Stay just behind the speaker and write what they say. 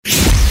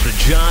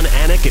John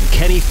Anik and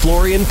Kenny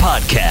Florian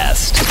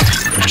podcast.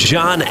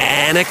 John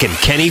Anik and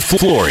Kenny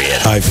Florian.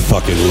 I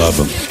fucking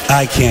love them.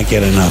 I can't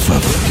get enough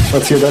of them.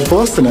 Let's hear that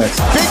Boston next.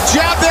 Big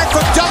jab there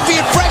from Duffy,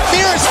 and Frank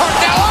Mir is hurt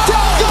now.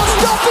 Down goes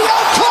Duffy,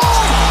 out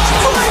cold.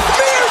 Frank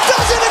Mir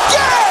does it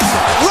again.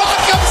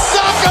 Rock'em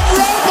sock'em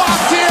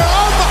robots here.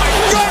 Oh my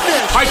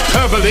goodness.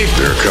 Hyperbole.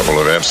 They're a couple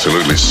of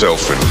absolutely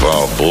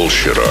self-involved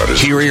bullshit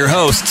artists. Here are your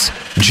hosts,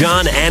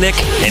 John Anik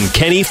and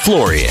Kenny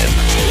Florian.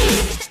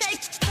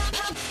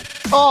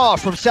 Oh,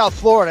 from South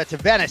Florida to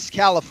Venice,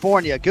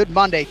 California. Good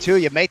Monday to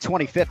you, May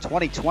 25th,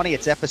 2020.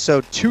 It's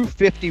episode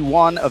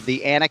 251 of the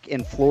Anik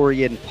and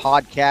Florian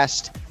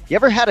podcast. You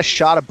ever had a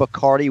shot of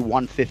Bacardi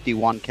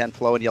 151, Ken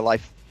Flo, in your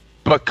life?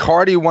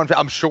 Bacardi 150,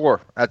 I'm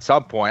sure at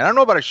some point. I don't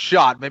know about a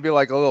shot, maybe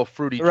like a little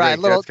fruity drink. Right,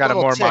 That's kind of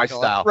more my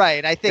style.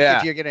 Right, I think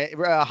if you're going to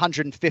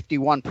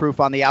 151 proof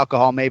on the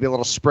alcohol, maybe a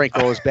little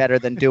sprinkle is better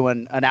than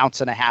doing an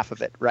ounce and a half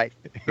of it. Right.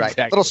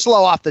 Exactly. A little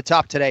slow off the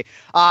top today.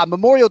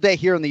 Memorial Day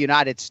here in the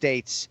United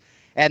States.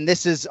 And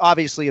this is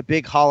obviously a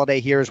big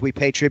holiday here as we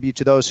pay tribute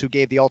to those who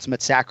gave the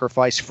ultimate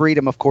sacrifice.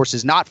 Freedom, of course,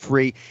 is not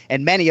free.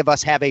 And many of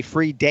us have a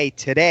free day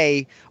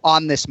today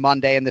on this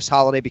Monday and this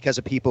holiday because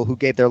of people who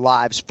gave their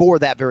lives for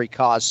that very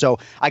cause. So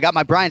I got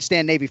my Brian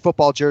Stan Navy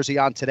football jersey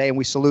on today, and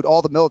we salute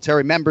all the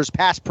military members,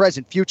 past,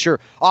 present, future,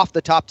 off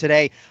the top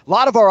today. A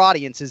lot of our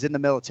audience is in the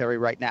military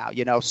right now,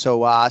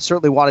 so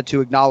certainly wanted to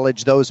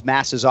acknowledge those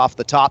masses off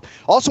the top.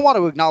 Also want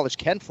to acknowledge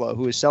Ken Flo,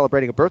 who is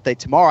celebrating a birthday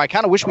tomorrow. I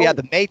kind of wish we had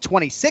the May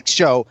 26th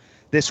show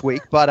this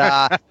week,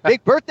 but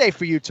big birthday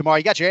for you tomorrow.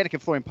 You got your Anik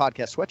and Florian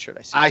podcast sweatshirt.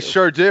 I see. I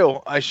sure do.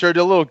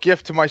 A little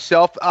gift to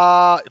myself.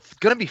 It's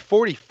gonna be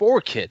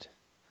 44, kid.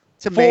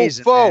 It's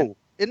amazing. Man.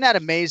 Isn't that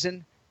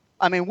amazing?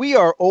 I mean, we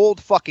are old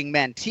fucking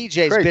men.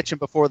 TJ's bitching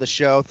before the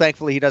show.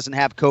 Thankfully, he doesn't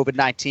have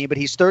COVID-19, but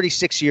he's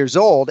 36 years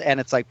old, and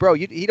it's like, bro,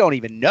 you don't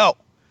even know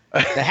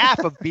the half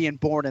of being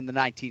born in the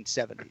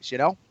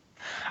 1970s.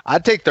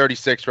 I'd take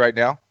 36 right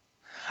now.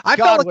 I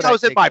felt like I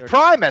was in my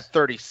prime at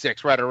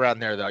 36, right around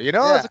there, though. I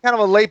was kind of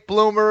a late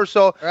bloomer,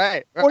 so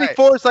right.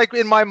 44 is like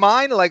in my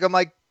mind, like I'm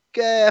like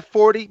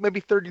 40, maybe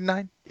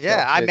 39.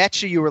 Yeah, I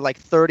met you. You were like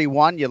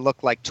 31. You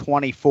look like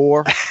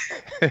 24.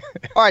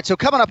 All right, so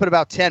coming up in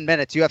about 10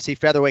 minutes, UFC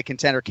featherweight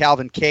contender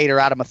Calvin Kattar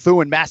out of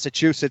Methuen,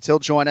 Massachusetts. He'll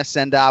join us,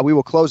 and we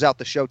will close out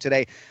the show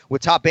today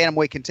with top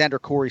bantamweight contender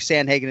Corey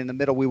Sandhagen. In the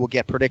middle, we will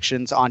get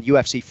predictions on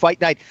UFC Fight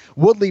Night.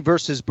 Woodley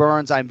versus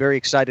Burns. I'm very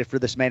excited for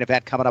this main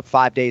event coming up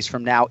 5 days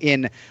from now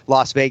in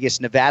Las Vegas,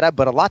 Nevada.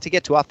 But a lot to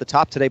get to off the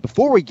top today.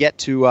 Before we get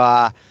to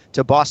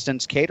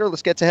Boston's Kattar,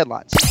 let's get to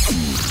headlines.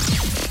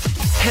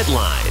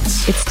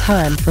 Headlines. It's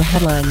time for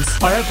headlines.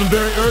 I have some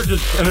very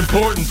urgent and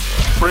important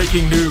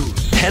breaking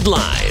news.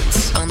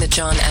 Headlines. On the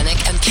John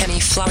Anik and Kenny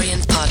Florian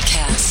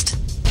podcast.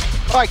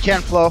 All right,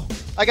 Ken Flo,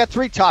 I got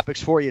 3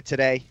 topics for you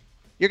today.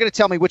 You're going to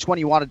tell me which one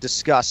you want to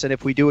discuss, and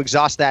if we do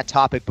exhaust that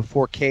topic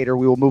before Kattar,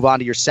 we will move on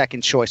to your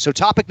second choice. So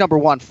topic number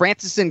 1,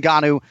 Francis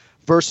Ngannou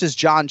versus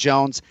Jon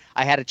Jones.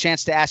 I had a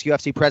chance to ask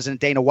UFC President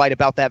Dana White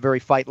about that very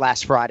fight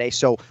last Friday,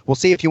 so we'll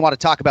see if you want to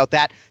talk about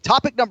that.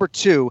 Topic number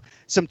 2,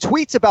 some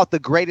tweets about the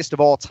greatest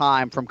of all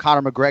time from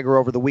Conor McGregor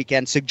over the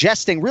weekend,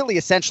 suggesting really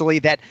essentially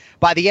that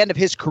by the end of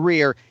his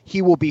career,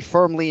 he will be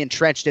firmly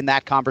entrenched in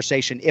that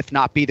conversation, if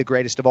not be the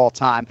greatest of all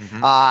time.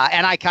 Mm-hmm.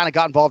 And I kind of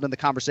got involved in the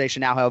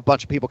conversation. Now I have a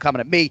bunch of people coming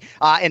at me.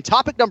 And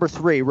topic number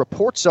 3,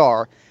 reports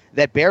are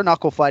that Bare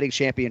Knuckle Fighting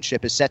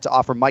Championship is set to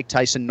offer Mike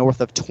Tyson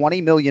north of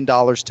 $20 million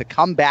to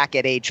come back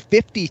at age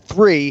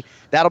 53.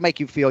 That'll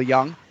make you feel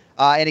young.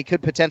 And he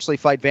could potentially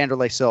fight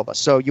Vanderlei Silva.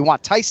 So you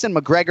want Tyson,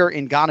 McGregor,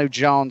 Ngannou,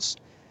 Jones.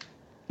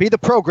 Be the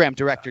program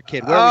director,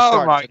 kid. Where are we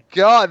starting? Oh, my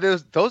God.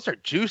 Those are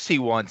juicy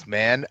ones,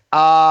 man.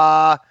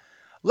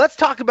 Let's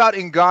talk about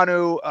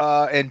Ngannou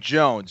and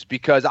Jones,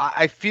 because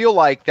I feel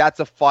like that's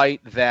a fight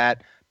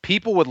that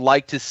people would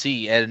like to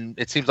see, and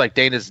it seems like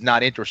Dana's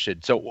not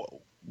interested.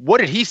 So what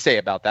did he say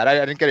about that? I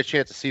didn't get a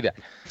chance to see that.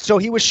 So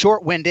he was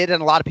short-winded,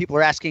 and a lot of people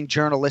are asking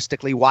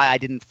journalistically why I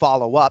didn't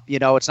follow up.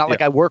 It's not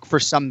like I work for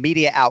some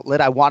media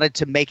outlet. I wanted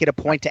to make it a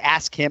point to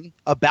ask him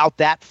about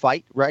that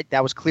fight, right?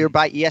 That was cleared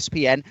by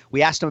ESPN.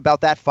 We asked him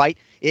about that fight.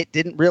 It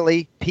didn't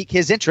really pique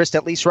his interest,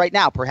 at least right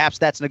now. Perhaps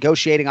that's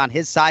negotiating on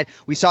his side.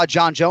 We saw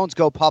Jon Jones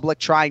go public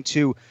trying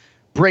to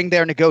bring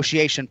their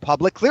negotiation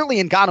public.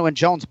 Clearly, Ngannou and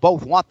Jones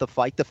both want the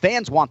fight. The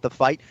fans want the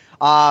fight.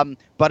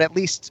 But at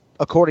least,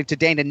 according to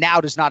Dana, now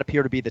does not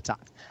appear to be the time.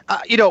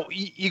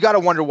 You got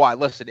to wonder why.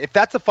 Listen, if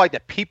that's a fight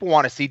that people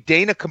want to see,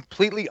 Dana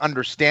completely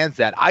understands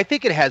that. I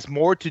think it has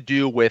more to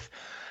do with,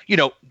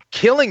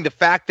 killing the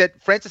fact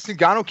that Francis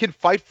Ngannou can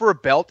fight for a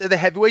belt in the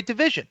heavyweight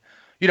division.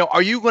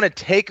 Are you going to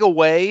take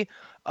away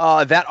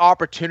that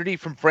opportunity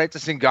from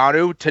Francis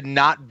Ngannou to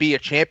not be a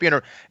champion?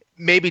 Or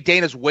maybe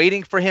Dana's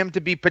waiting for him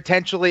to be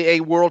potentially a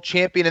world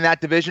champion in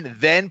that division,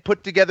 then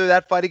put together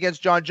that fight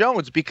against Jon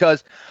Jones,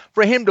 because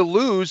for him to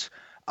lose,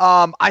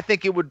 I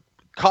think it would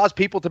cause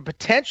people to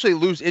potentially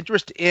lose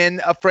interest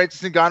in a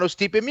Francis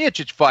Ngannou-Stipe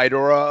Miocic fight,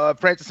 or a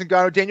Francis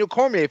Ngannou-Daniel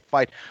Cormier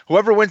fight,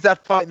 whoever wins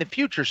that fight in the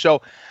future.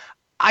 So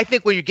I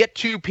think when you get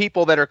two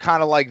people that are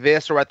kind of like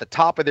this or at the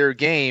top of their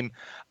game,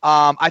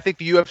 I think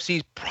the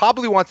UFC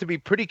probably wants to be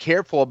pretty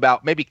careful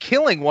about maybe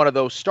killing one of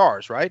those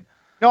stars, right?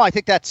 No, I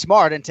think that's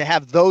smart. And to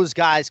have those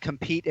guys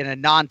compete in a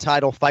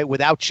non-title fight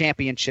without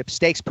championship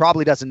stakes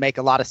probably doesn't make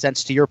a lot of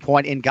sense. To your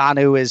point,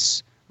 Ngannou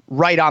is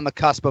right on the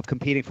cusp of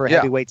competing for a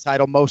heavyweight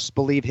title. Most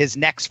believe his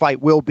next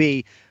fight will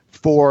be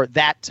for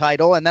that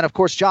title. And then, of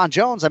course, John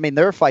Jones, I mean,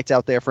 there are fights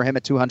out there for him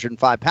at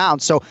 205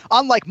 pounds. So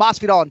unlike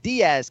Masvidal and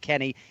Diaz,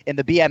 Kenny, in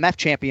the BMF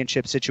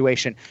championship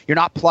situation, you're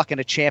not plucking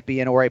a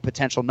champion or a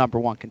potential number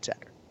one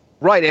contender.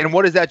 Right, and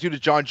what does that do to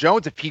John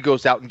Jones if he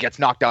goes out and gets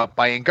knocked out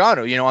by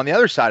Ngannou, on the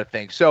other side of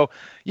things? So,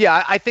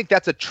 yeah, I think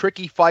that's a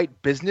tricky fight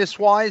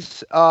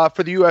business-wise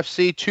for the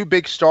UFC. Two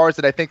big stars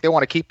that I think they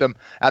want to keep them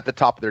at the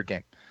top of their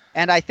game.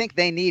 And I think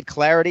they need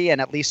clarity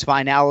and at least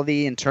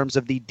finality in terms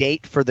of the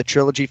date for the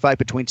trilogy fight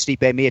between Stipe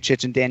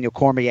Miocic and Daniel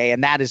Cormier,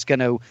 and that is going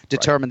to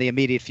determine the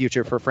immediate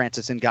future for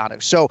Francis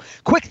Ngannou. So,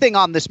 quick thing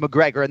on this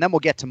McGregor, and then we'll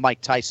get to Mike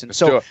Tyson.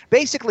 So,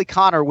 basically,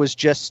 Conor was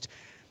just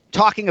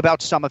talking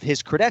about some of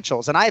his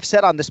credentials. And I have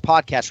said on this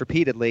podcast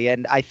repeatedly,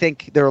 and I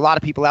think there are a lot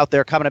of people out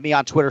there coming at me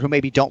on Twitter who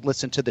maybe don't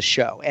listen to the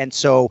show. And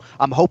so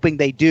I'm hoping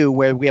they do,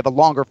 where we have a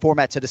longer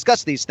format to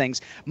discuss these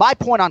things. My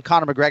point on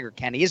Conor McGregor,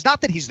 Kenny, is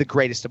not that he's the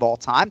greatest of all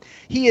time.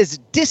 He is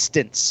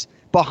distance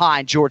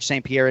behind George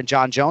St. Pierre and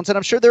John Jones. And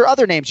I'm sure there are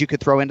other names you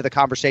could throw into the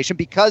conversation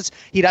because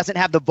he doesn't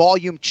have the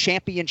volume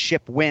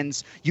championship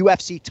wins,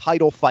 UFC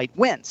title fight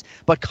wins.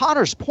 But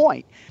Conor's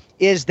point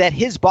is that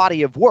his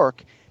body of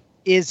work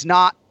is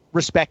not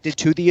respected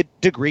to the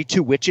degree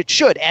to which it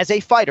should, as a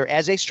fighter,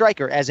 as a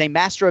striker, as a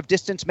master of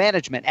distance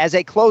management, as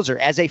a closer,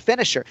 as a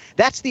finisher.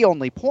 That's the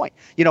only point.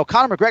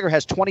 Conor McGregor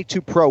has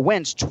 22 pro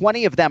wins,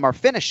 20 of them are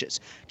finishes.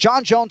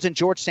 John Jones and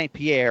George St.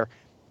 Pierre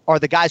are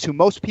the guys who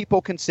most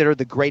people consider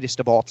the greatest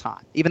of all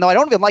time. Even though I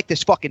don't even like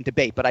this fucking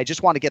debate, but I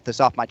just want to get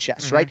this off my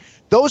chest, right?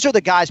 Those are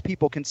the guys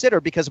people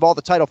consider because of all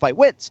the title fight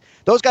wins.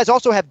 Those guys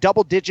also have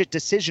double-digit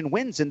decision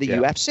wins in the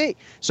UFC.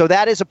 So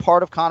that is a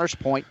part of Conor's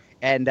point.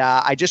 And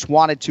I just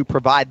wanted to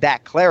provide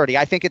that clarity.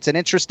 I think it's an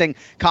interesting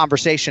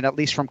conversation, at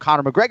least from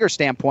Conor McGregor's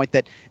standpoint,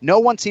 that no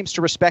one seems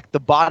to respect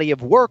the body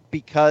of work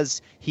because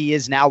he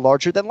is now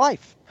larger than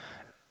life.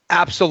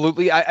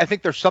 Absolutely. I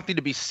think there's something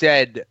to be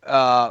said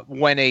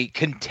when a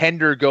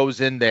contender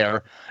goes in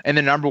there in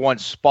the number one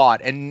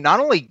spot and not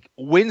only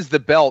wins the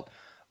belt,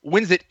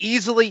 wins it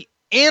easily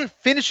and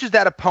finishes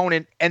that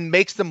opponent and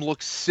makes them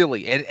look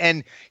silly.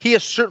 And he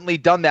has certainly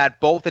done that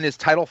both in his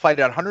title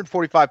fight at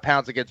 145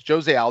 pounds against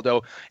Jose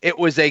Aldo. It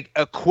was a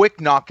quick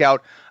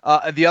knockout.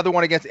 The other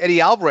one against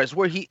Eddie Alvarez,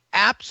 where he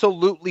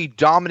absolutely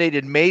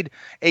dominated, made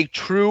a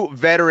true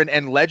veteran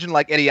and legend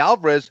like Eddie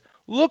Alvarez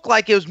look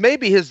like it was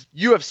maybe his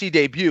UFC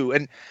debut.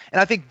 And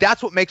I think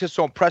that's what makes it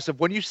so impressive.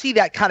 When you see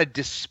that kind of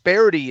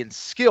disparity in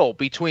skill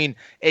between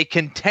a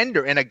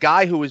contender and a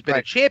guy who has been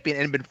a champion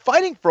and been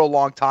fighting for a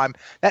long time,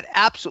 that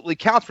absolutely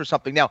counts for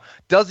something. Now,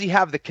 does he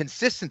have the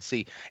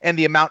consistency and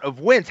the amount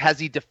of wins? Has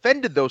he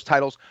defended those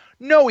titles?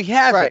 No, he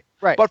hasn't.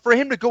 Right. But for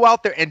him to go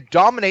out there and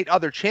dominate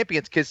other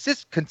champions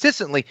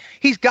consistently,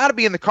 he's got to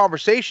be in the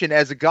conversation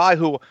as a guy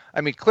who,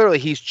 I mean, clearly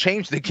he's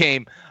changed the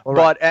game.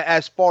 But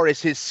as far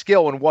as his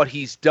skill and what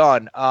he's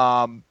done,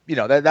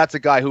 that's a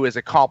guy who has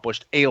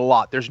accomplished a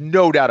lot. There's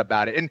no doubt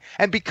about it.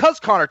 And because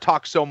Conor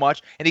talks so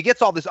much and he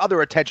gets all this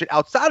other attention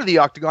outside of the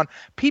octagon,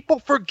 people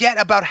forget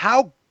about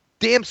how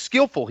damn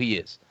skillful he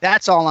is.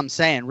 That's all I'm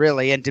saying,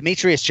 really. And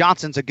Demetrius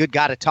Johnson's a good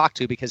guy to talk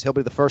to because he'll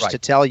be the first to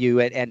tell you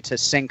and to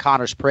sing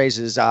Conor's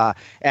praises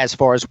as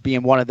far as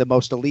being one of the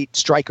most elite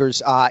strikers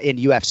in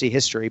UFC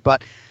history.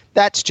 But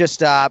that's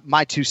just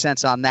my 2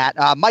 cents on that.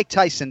 Mike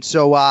Tyson,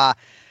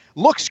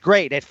 looks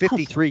great at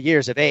 53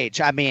 years of age.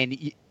 I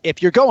mean,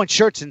 if you're going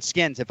shirts and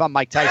skins, if I'm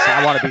Mike Tyson,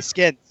 I want to be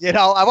skins.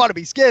 I want to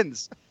be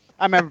skins.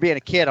 I remember being a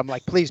kid. I'm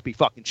like, please be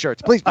fucking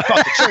shirts. Please be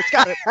fucking shirts.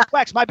 Got it.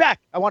 Wax my back.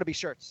 I want to be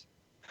shirts.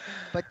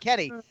 But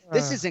Kenny,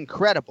 this is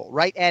incredible,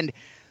 right? And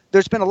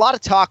there's been a lot of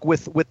talk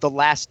with The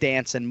Last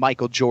Dance and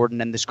Michael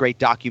Jordan and this great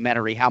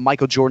documentary, how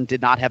Michael Jordan did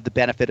not have the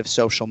benefit of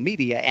social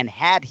media. And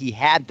had he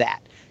had that,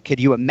 could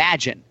you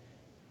imagine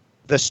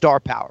the star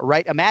power,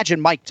 right?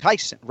 Imagine Mike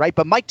Tyson, right?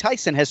 But Mike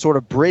Tyson has sort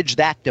of bridged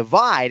that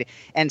divide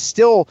and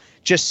still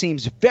just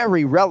seems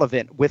very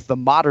relevant with the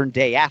modern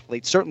day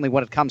athlete, certainly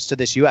when it comes to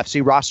this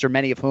UFC roster,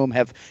 many of whom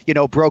have,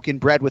 broken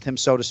bread with him,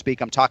 so to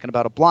speak. I'm talking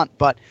about a Blunt,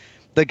 but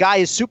the guy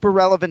is super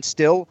relevant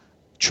still,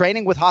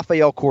 training with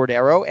Rafael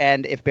Cordero.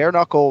 And if bare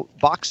knuckle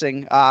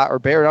boxing or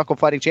bare knuckle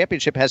fighting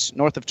championship has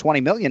north of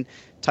 20 million,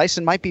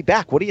 Tyson might be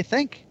back. What do you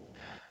think?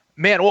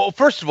 Man, well,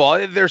 first of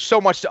all, there's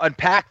so much to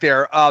unpack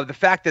there. The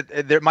fact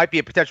that there might be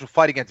a potential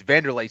fight against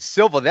Vanderlei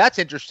Silva, that's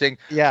interesting.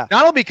 Yeah.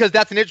 Not only because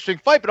that's an interesting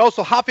fight, but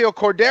also Rafael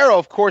Cordero,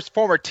 of course,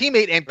 former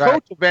teammate and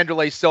coach of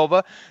Vanderlei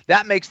Silva.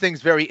 That makes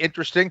things very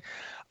interesting.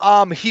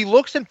 He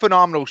looks in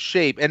phenomenal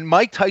shape. And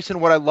Mike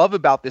Tyson, what I love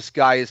about this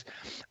guy is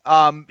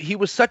he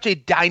was such a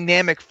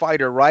dynamic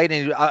fighter, right?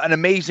 And an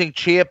amazing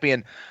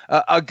champion,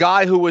 a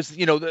guy who was,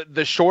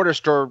 the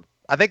shortest, or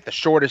I think the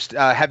shortest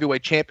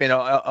heavyweight champion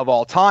of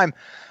all time.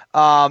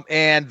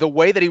 And the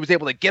way that he was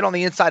able to get on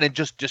the inside and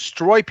just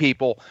destroy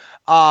people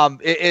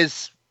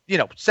is,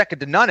 second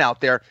to none out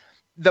there.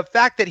 the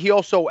fact that he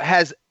also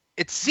has,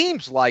 it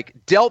seems like,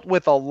 dealt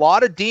with a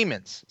lot of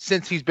demons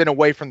since he's been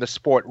away from the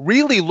sport,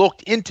 really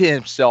looked into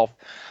himself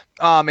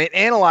and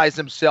analyzed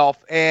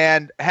himself,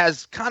 and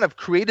has kind of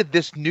created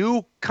this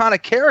new kind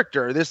of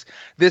character,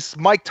 this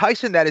Mike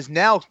Tyson that is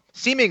now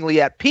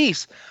seemingly at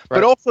peace,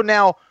 but also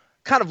now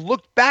kind of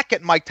looked back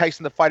at Mike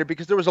Tyson, the fighter,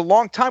 because there was a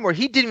long time where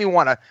he didn't even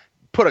want to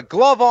put a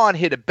glove on,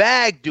 hit a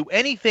bag, do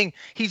anything.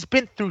 He's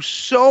been through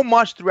so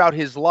much throughout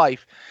his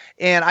life.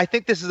 And I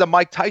think this is a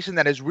Mike Tyson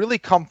that has really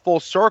come full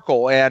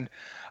circle. And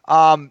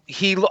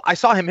I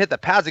saw him hit the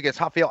pads against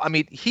Rafael. I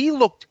mean, he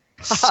looked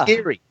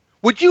scary.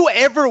 Would you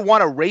ever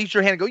want to raise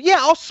your hand and go, yeah,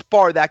 I'll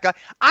spar that guy?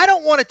 I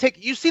don't want to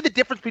take – you see the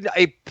difference between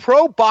a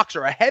pro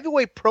boxer, a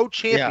heavyweight pro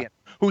champion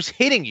who's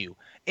hitting you,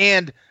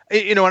 and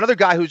another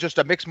guy who's just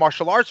a mixed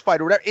martial arts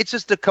fighter or whatever. It's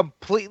just a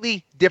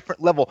completely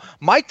different level.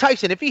 Mike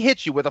Tyson, if he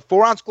hits you with a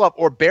 4-ounce glove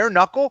or bare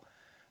knuckle,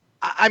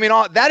 I mean,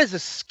 that is a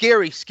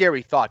scary,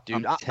 scary thought,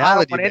 dude. I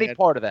don't want any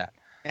part of that.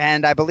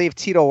 And I believe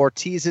Tito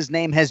Ortiz's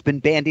name has been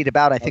bandied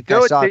about. I think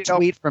I saw a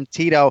tweet from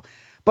Tito.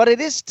 But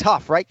it is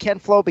tough, right, Ken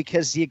Flo?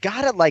 Because you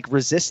got to,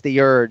 resist the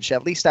urge,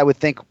 at least I would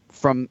think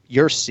from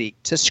your seat,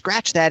 to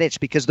scratch that itch,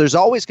 because there's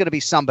always going to be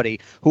somebody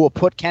who will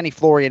put Kenny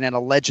Florian in a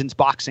Legends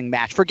boxing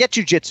match. Forget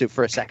jiu-jitsu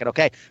for a second,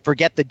 okay?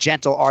 Forget the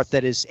gentle art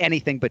that is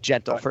anything but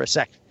gentle for a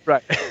second.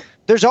 Right.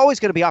 There's always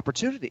going to be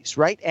opportunities,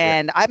 right?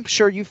 And I'm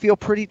sure you feel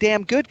pretty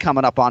damn good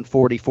coming up on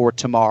 44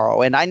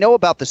 tomorrow. And I know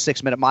about the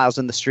 6-minute miles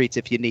in the streets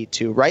if you need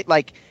to, right?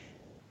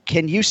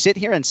 Can you sit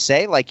here and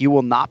say, you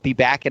will not be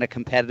back in a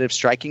competitive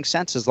striking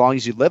sense as long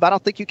as you live? I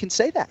don't think you can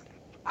say that.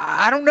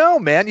 I don't know,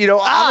 man.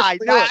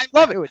 Honestly, I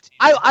love it.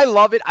 I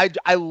love it.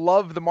 I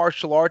love the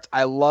martial arts.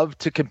 I love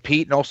to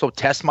compete and also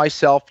test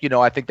myself.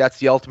 I think that's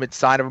the ultimate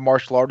sign of a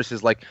martial artist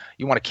is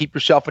you want to keep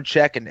yourself in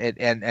check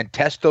and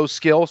test those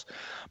skills.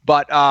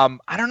 But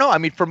I don't know. I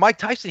mean, for Mike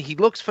Tyson, he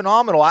looks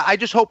phenomenal. I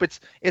just hope it's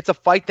a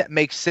fight that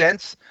makes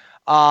sense.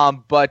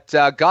 But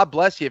God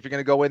bless you if you're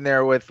going to go in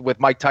there with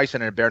Mike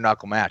Tyson in a bare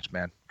knuckle match,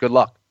 man. Good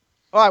luck.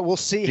 All right, we'll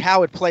see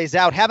how it plays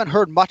out. Haven't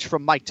heard much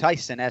from Mike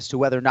Tyson as to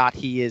whether or not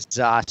he is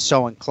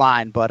so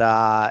inclined,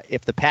 but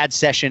if the pad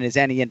session is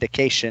any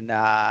indication,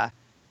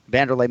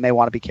 Vanderlei may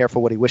want to be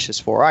careful what he wishes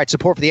for. All right,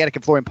 support for the Anik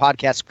and Florian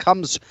podcast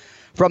comes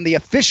from the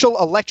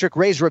official electric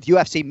razor of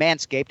UFC,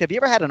 Manscaped. Have you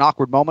ever had an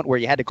awkward moment where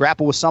you had to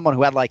grapple with someone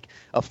who had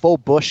a full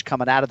bush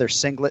coming out of their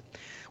singlet?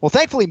 Well,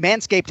 thankfully,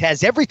 Manscaped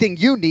has everything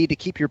you need to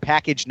keep your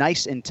package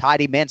nice and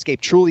tidy.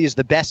 Manscaped truly is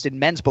the best in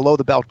men's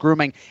below-the-belt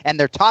grooming, and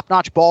their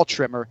top-notch ball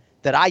trimmer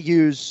that I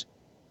use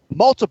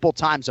multiple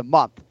times a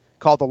month,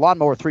 called the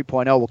Lawnmower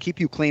 3.0, will keep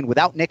you clean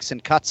without nicks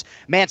and cuts.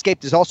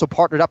 Manscaped has also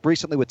partnered up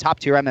recently with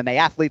top-tier MMA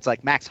athletes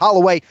like Max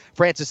Holloway,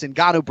 Francis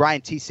Ngannou,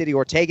 Brian T. City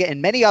Ortega,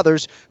 and many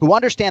others who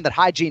understand that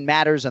hygiene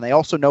matters, and they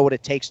also know what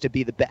it takes to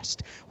be the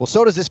best. Well,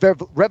 so does this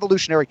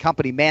revolutionary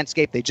company,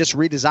 Manscaped. They just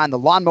redesigned the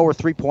Lawnmower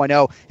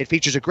 3.0. It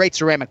features a great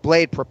ceramic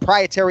blade,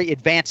 proprietary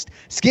advanced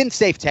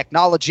skin-safe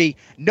technology.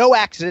 No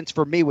accidents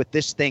for me with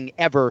this thing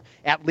ever,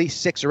 at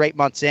least 6 or 8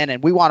 months in,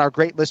 and we want our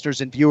great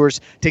listeners and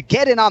viewers to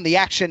get in on the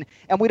action,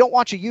 and we don't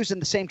want you using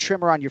the same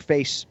trimmer on your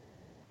face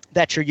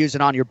that you're using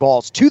on your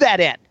balls. To that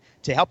end,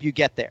 to help you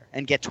get there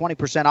and get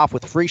 20% off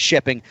with free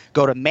shipping,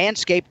 go to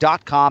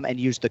manscaped.com and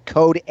use the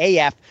code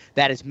AF.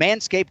 That is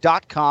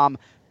manscaped.com,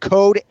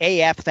 code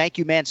AF. Thank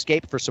you,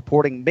 Manscaped, for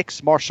supporting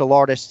mixed martial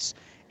artists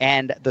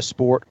and the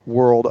sport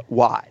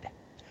worldwide.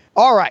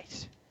 All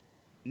right.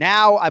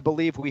 Now I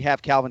believe we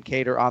have Calvin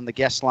Kattar on the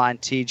guest line,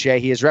 TJ.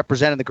 He is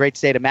representing the great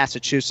state of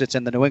Massachusetts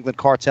and the New England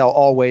Cartel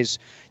always.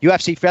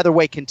 UFC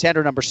featherweight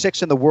contender number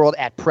 6 in the world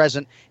at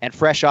present, and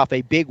fresh off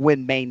a big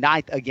win May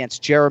 9th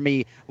against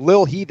Jeremy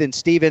Lil Heathen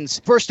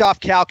Stevens. First off,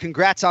 Cal,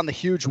 congrats on the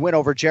huge win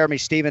over Jeremy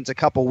Stevens a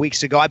couple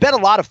weeks ago. I bet a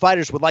lot of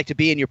fighters would like to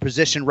be in your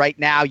position right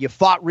now. You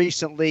fought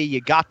recently, you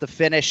got the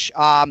finish,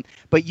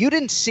 but you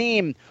didn't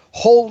seem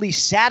wholly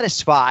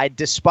satisfied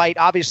despite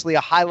obviously a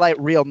highlight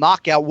reel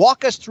knockout.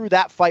 Walk us through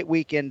that fight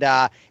week and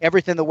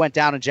everything that went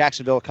down in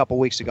Jacksonville a couple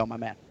weeks ago, my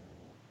man.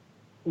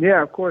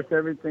 Yeah, of course,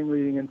 everything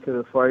leading into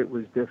the fight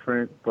was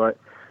different, but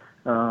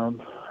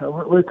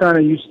we're kind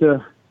of used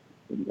to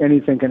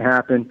anything can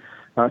happen.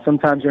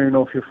 Sometimes you don't even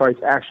know if your fight's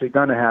actually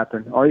going to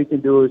happen. All you can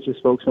do is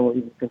just focus on what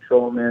you can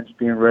control, man, just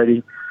being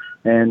ready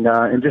and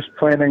just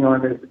planning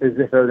on it as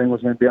if everything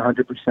was going to be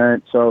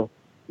 100%. So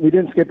we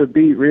didn't skip a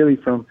beat really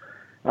from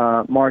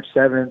March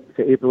 7th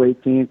to April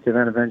 18th to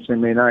then eventually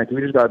May 9th. We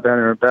just got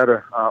better and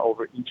better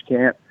over each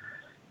camp.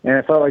 And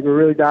I felt like we were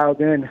really dialed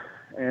in.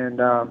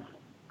 And,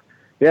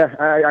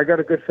 I got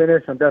a good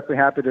finish. I'm definitely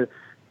happy to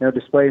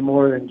display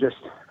more than just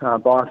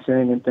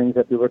boxing and things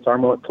that people are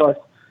talking about. Plus,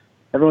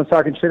 everyone's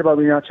talking shit about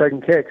me not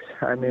checking kicks.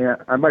 I mean,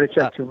 I might have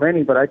checked too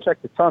many, but I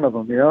checked a ton of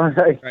them,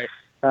 Right.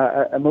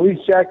 I'm at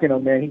least checking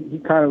them, man. He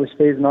kind of was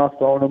phasing off,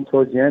 throwing them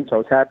towards the end, so I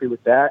was happy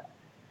with that.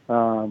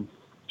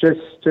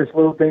 Just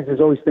little things. There's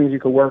always things you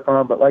could work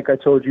on, but like I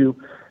told you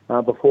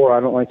before, I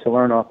don't like to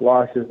learn off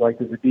losses like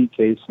the Zabit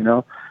case, you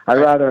know. I'd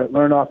rather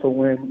learn off a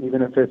win,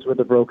 even if it's with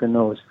a broken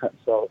nose.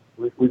 So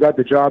we got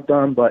the job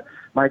done, but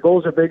my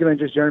goals are bigger than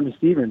just Jeremy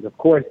Stevens. Of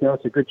course, you know,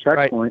 it's a good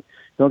checkpoint.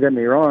 Don't get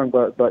me wrong,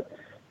 but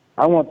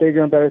I want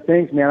bigger and better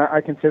things, man.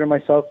 I consider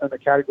myself in the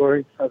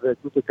category of the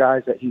group of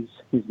guys that he's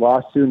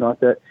lost to, not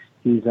that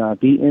he's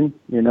beaten,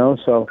 you know.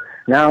 So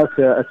now it's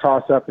a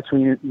toss-up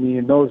between me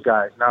and those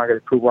guys. Now I got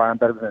to prove why I'm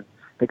better than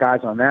the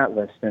guys on that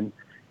list. And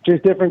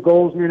just different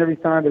goals every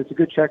time, but it's a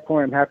good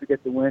checkpoint. I'm happy to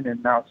get the win,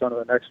 and now it's on to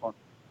the next one.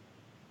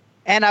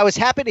 And I was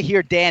happy to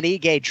hear Dan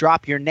Ige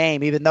drop your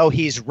name, even though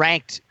he's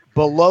ranked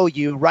below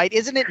you, right?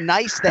 Isn't it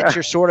nice that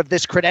you're sort of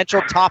this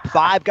credentialed top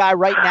 5 guy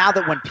right now,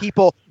 that when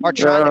people are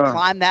trying to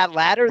climb that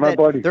ladder, that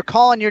they're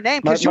calling your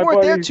name because you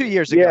weren't there 2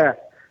 years ago? Yeah.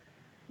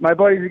 My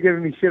buddies are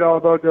giving me shit all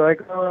about. They're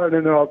like, oh, and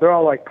then they're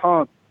all like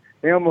pumped.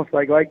 They almost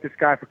like this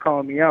guy for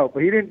calling me out,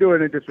 but he didn't do it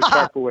in a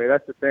disrespectful way.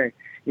 That's the thing.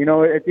 You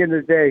know, at the end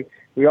of the day,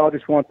 we all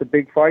just want the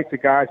big fights, the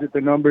guys with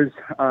the numbers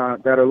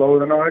that are lower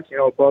than ours, you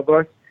know, above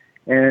us.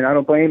 And I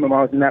don't blame him.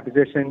 I was in that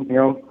position, you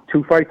know,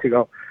 2 fights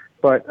ago.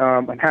 But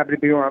I'm happy to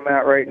be where I'm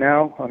at right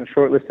now on a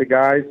short list of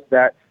guys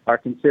that are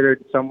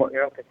considered somewhat, you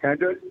know,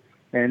 contenders.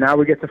 And now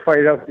we get to fight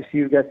it out to see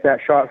who gets that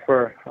shot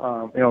for,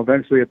 you know,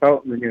 eventually a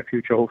belt in the near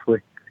future,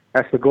 hopefully.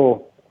 That's the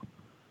goal.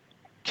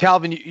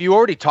 Calvin, you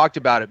already talked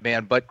about it,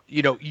 man, but,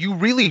 you know, you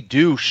really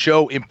do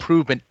show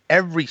improvement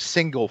every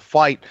single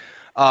fight,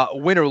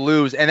 win or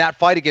lose. And that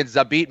fight against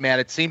Zabit, man,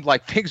 it seemed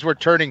like things were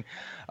turning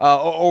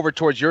over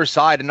towards your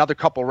side. Another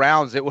couple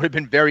rounds, it would have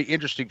been very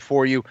interesting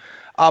for you.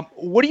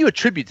 What do you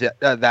attribute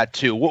that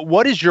to?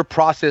 What is your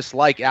process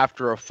like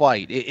after a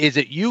fight? Is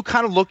it you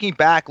kind of looking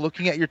back,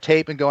 looking at your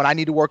tape and going, I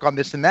need to work on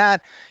this and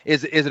that?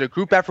 Is it a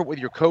group effort with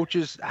your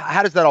coaches?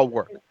 How does that all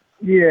work?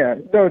 Yeah,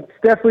 no, it's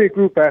definitely a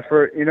group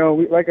effort. You know,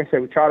 like I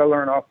said, we try to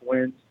learn off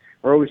wins.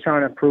 We're always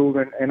trying to improve.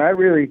 And I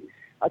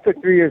took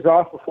 3 years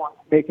off before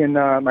making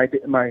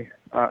my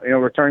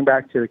returning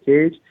back to the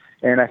cage.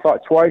 And I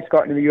fought twice,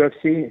 got into the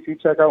UFC. If you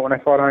check out when I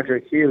fought Andre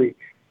Keeley,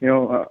 you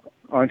know,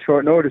 on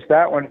short notice,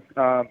 that one,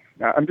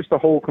 I'm just a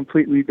whole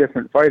completely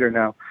different fighter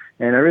now.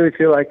 And I really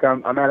feel like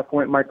I'm at a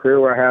point in my career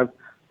where I have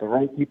the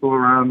right people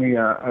around me,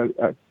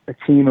 a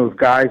team of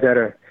guys that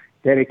are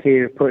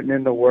dedicated, putting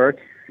in the work,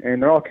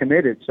 and they're all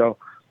committed. So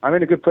I'm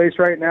in a good place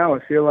right now. I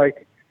feel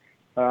like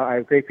I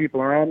have great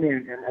people around me,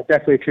 and I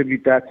definitely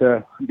attribute that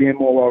to being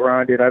more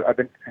well-rounded. I've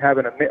been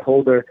having a mitt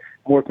holder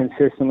more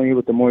consistently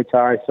with the Muay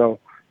Thai, so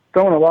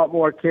throwing a lot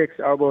more kicks,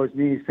 elbows,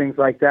 knees, things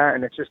like that,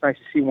 and it's just nice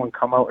to see one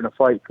come out in a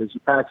fight because you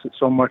practice it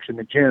so much in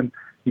the gym,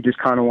 you just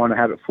kind of want to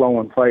have it flow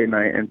on fight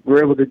night. And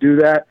we're able to do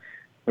that.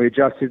 We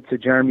adjusted to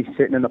Jeremy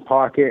sitting in the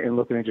pocket and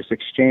looking to just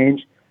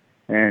exchange.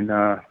 And,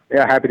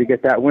 happy to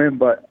get that win,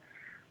 but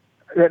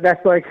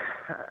that's like,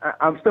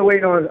 I'm still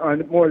waiting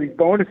on more of these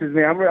bonuses,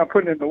 man. I'm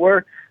putting in the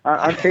work.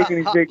 I'm taking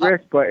these big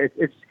risks, but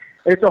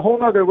it's a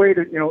whole other way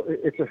to, you know,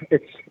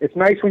 it's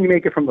nice when you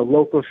make it from the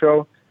local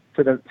show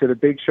to the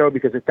big show,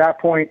 because at that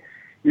point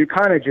you're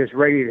kind of just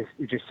ready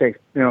to just say,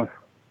 you know,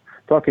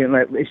 fucking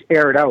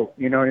air it out.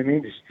 You know what I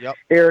mean? Just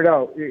air it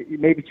out. You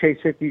maybe chase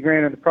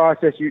 $50,000 in the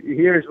process.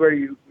 Here's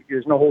where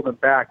there's no holding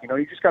back. You know,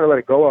 you just got to let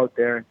it go out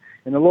there. And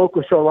in the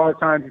local show, a lot of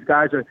times these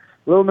guys are a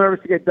little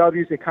nervous to get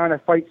W's. They kind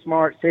of fight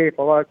smart, safe.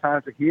 A lot of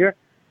times, but here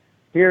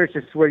it's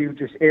just where you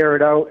just air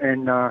it out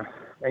and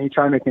you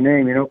try to make a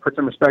name. You know, put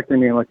some respect in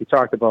me, like you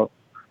talked about.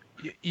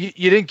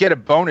 You didn't get a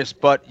bonus,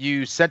 but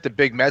you sent a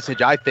big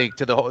message, I think,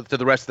 to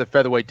the rest of the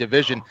featherweight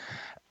division.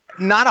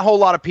 Not a whole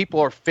lot of people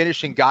are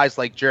finishing guys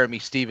like Jeremy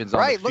Stevens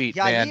on the feet,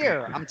 man.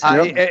 I'm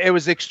telling you. It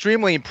was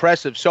extremely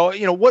impressive. So,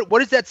 you know, what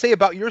does that say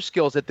about your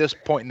skills at this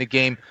point in the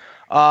game?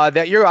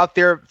 That you're out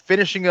there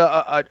finishing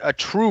a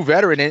true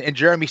veteran in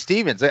Jeremy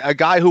Stevens, a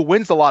guy who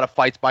wins a lot of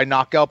fights by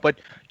knockout, but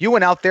you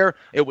went out there,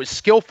 it was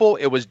skillful,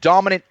 it was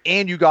dominant,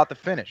 and you got the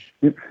finish.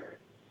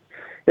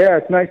 Yeah,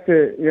 it's nice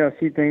to, you know,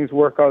 see things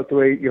work out the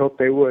way you hope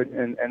they would,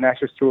 and that's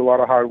just through a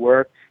lot of hard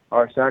work,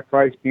 our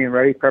sacrifice, being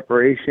ready,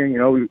 preparation. You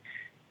know,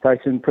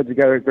 Tyson put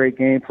together a great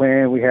game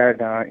plan. We had,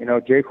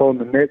 Jake holding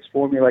the mitts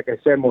for me, like I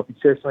said, more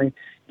consistently.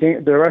 The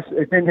rest,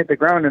 it didn't hit the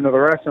ground into the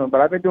wrestling,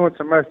 but I've been doing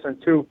some wrestling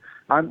too.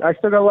 I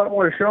still got a lot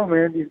more to show,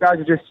 man. These guys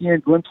are just seeing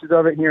glimpses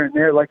of it here and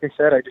there. Like I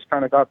said, I just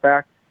kind of got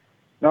back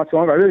not so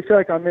long ago. I really feel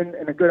like I'm in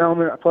a good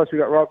element. Plus, we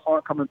got Rob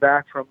Font coming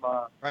back from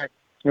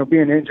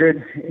being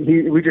injured.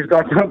 We just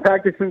got done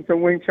practicing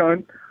some Wing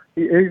Chun.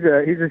 He's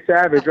a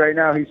savage right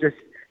now. He's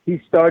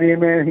studying,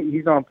 man.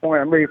 He's on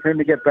point. I'm ready for him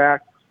to get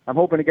back. I'm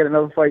hoping to get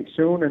another fight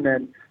soon, and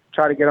then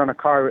try to get on a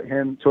car with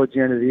him towards the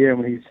end of the year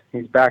when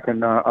he's back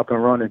and up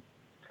and running.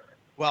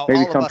 Well,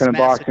 maybe something in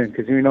boxing,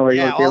 because they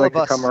like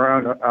to come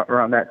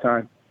around that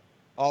time.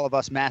 All of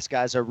us mask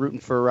guys are rooting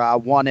for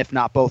one, if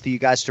not both of you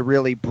guys, to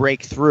really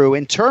break through.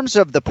 In terms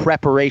of the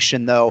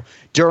preparation, though,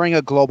 during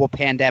a global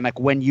pandemic,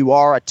 when you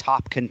are a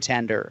top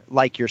contender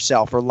like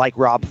yourself or like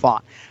Rob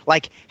Font,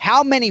 like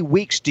how many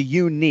weeks do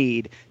you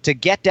need to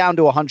get down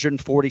to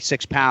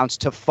 146 pounds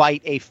to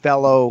fight a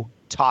fellow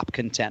top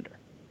contender?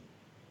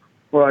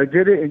 Well, I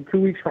did it in 2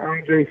 weeks for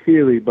Andre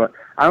Feely, but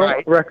I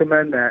don't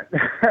recommend that.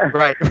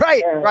 Right.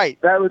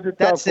 That was a tough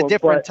That's a one,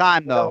 different but,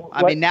 time, though. you know,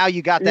 I mean, now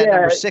you got that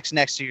number 6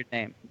 next to your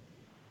name.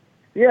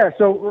 Yeah,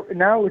 so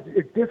now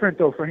it's different,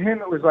 though. For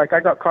him, it was like I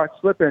got caught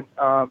slipping,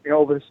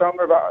 over the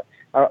summer.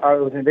 I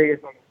was in Vegas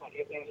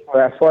for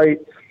that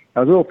fight. I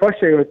was a little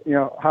frustrated with,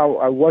 how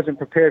I wasn't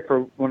prepared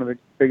for one of the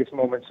biggest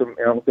moments of,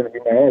 going to be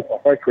my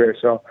fight career.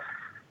 So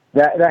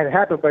that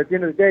happened. But at the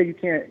end of the day,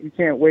 you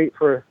can't wait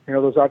for,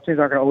 those opportunities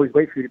aren't going to always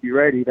wait for you to be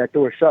ready. That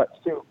door shuts,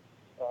 too.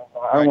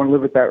 I don't want to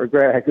live with that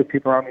regret. I had good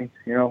people around me,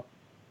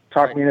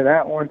 talk me into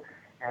that one.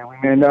 And we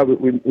ended up,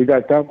 we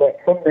got done. But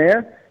from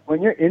there,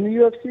 when you're in the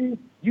UFC,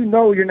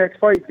 your next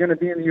fight is going to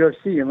be in the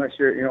UFC unless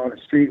you're, on the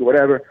street or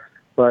whatever.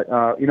 But,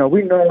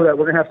 we know that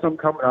we're going to have something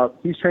coming up.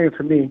 He's training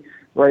for me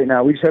right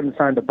now. We just haven't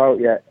signed the bout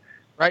yet.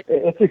 Right.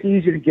 It's just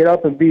easy to get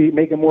up and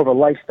make it more of a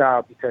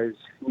lifestyle because,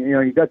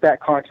 you got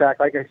that contract.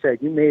 Like I said,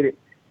 you made it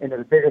into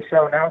the biggest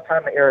show. Now it's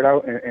time to air it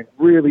out and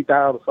really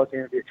dial the fuck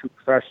in and be a true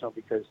professional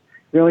because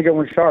you only get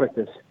one shot at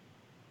this.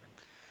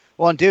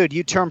 Well, and dude,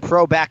 you turned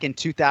pro back in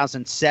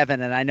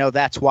 2007, and I know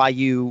that's why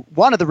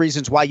one of the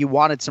reasons why you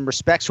wanted some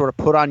respect sort of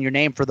put on your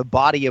name for the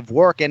body of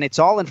work, and it's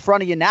all in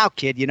front of you now,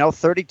 kid,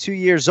 32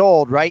 years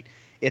old, right?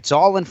 It's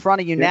all in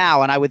front of you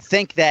now, and I would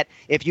think that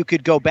if you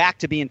could go back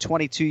to being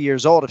 22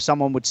 years old, if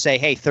someone would say,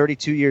 hey,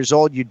 32 years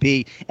old, you'd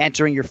be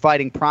entering your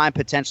fighting prime,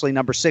 potentially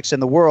number 6 in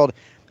the world.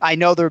 I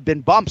know there have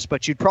been bumps,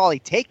 but you'd probably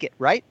take it,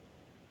 right?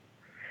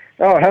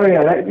 Oh, hell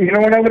yeah.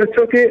 When I would have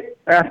took it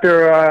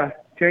after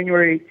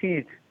January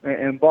 18th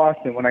in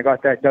Boston when I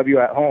got that W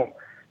at home.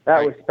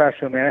 That was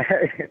special, man.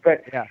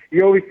 But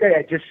you always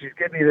say, just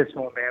give me this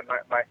one, man.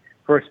 My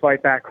first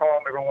fight back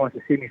home, everyone wants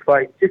to see me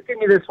fight. Just give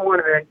me this one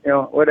and then,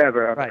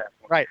 whatever.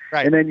 Right.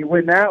 And then you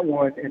win that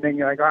one, and then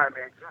you're like, all right,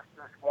 man, just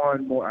this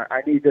one more.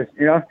 I need this,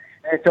 And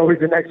it's always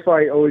the next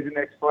fight,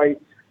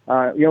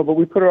 but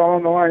we put it all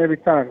on the line every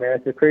time, man.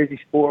 It's a crazy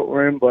sport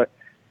we're in, but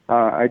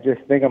I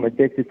just think I'm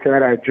addicted to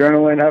that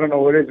adrenaline. I don't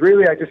know what it is.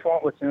 Really, I just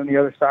want what's on the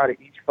other side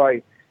of each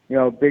fight.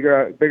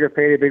 Bigger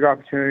payday, bigger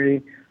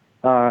opportunity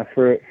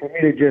for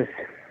me to just,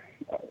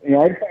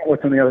 I just want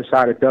what's on the other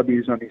side of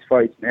W's on these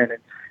fights, man.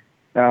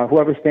 And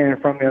whoever's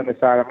standing from me on the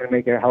side, I'm going to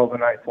make it a hell of a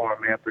night for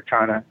him, man, for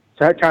trying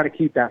to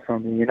keep that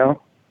from me,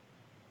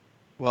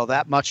 Well,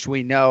 that much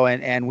we know,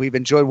 and we've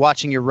enjoyed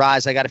watching your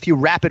rise. I got a few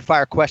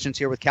rapid-fire questions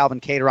here with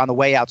Calvin Kattar on the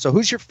way out. So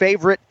who's your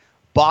favorite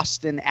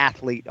Boston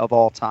athlete of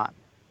all time?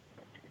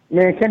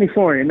 Man, Kenny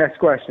Florian, next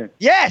question.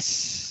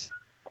 Yes!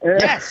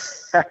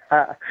 Yes!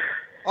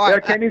 All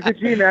right. Kenny's a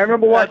G, man. I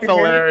remember watching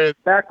him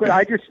back when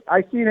I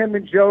seen him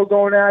and Joe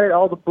going at it,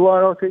 all the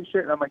blood, all that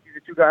shit, and I'm like, these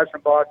are two guys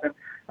from Boston.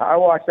 I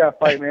watched that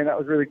fight, man. That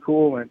was really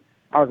cool, and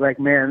I was like,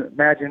 man,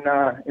 imagine,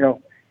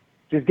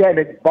 just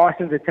getting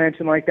Boston's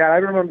attention like that. I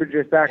remember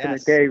just back in the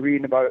day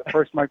reading about it.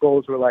 First, my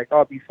goals were like,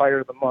 be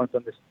fighter of the month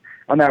on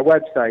that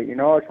website.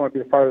 I just want to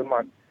be the fighter of the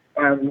month.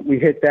 And we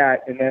hit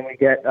that, and then we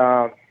get,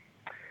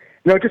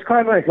 just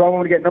kind of like, I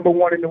want to get number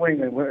 1 in New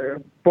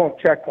England. Boom,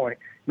 checkpoint.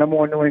 Number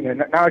 1 New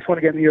England. Now I just want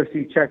to get in the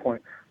UFC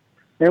checkpoint.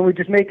 And we're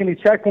just making these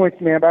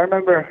checkpoints, man. But I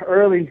remember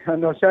early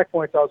on those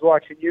checkpoints, I was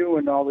watching you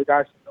and all the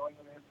guys from New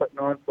England putting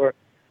on for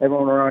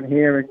everyone around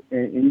here,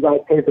 and you guys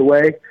paved the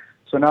way.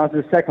 So now it's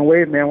the second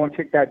wave, man. I want to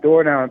kick that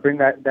door now and bring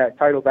that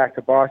title back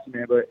to Boston,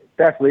 man. But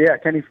definitely,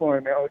 Kenny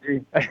Florian, man,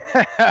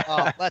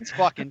 OG. Let's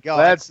fucking go.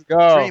 Let's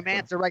go. Dream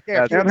answer right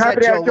there. I'm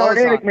happy to have John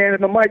Anik, man,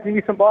 and the mic. You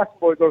need some Boston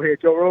boys over here.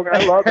 Joe Rogan,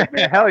 I love it,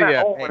 man. Hell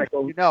yeah.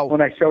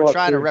 When I show up,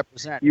 trying to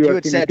represent. UFC. You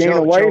had said Dana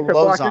Joe White,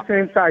 Lozon. It's an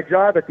inside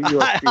job at the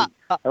UFC.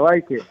 I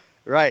like it.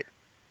 Right.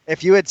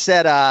 If you had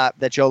said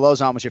that Joe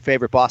Lozon was your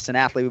favorite Boston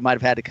athlete, we might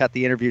have had to cut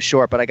the interview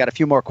short, but I got a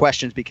few more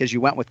questions because you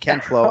went with Ken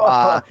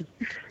Flo.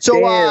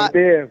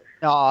 Damn.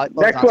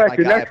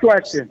 Next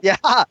question. Yeah.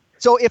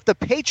 So if the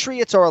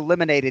Patriots are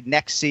eliminated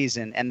next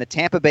season and the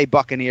Tampa Bay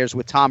Buccaneers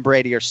with Tom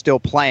Brady are still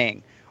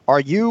playing, are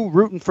you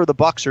rooting for the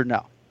Bucs or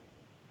no?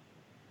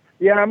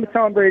 Yeah, I'm a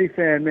Tom Brady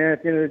fan, man.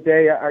 At the end of the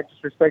day, I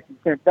just respect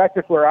him. That's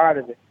if we're out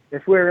of it.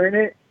 If we're in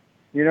it,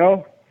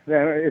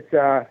 then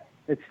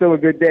it's still a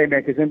good day,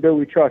 man, because in Bill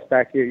we trust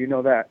back here. You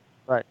know that.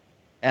 Right.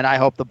 And I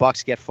hope the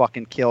Bucs get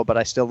fucking killed, but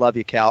I still love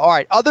you, Cal. All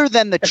right, other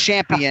than the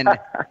champion,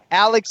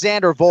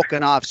 Alexander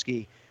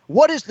Volkanovski,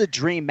 what is the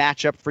dream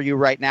matchup for you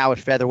right now at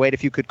featherweight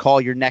if you could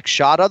call your next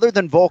shot? Other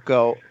than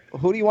Volko,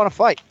 who do you want to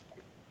fight?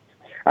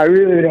 I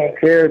really don't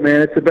care,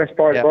 man. It's the best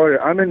part about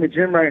it. I'm in the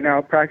gym right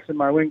now practicing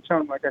my Wing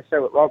Chun, like I said,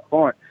 with Rob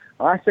Font.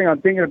 The last thing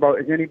I'm thinking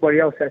about is anybody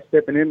else that's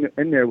stepping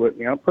in there with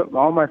me. I'm putting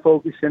all my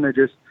focus into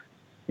just,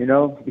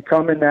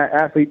 becoming that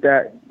athlete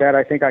that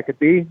I think I could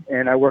be,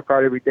 and I work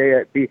hard every day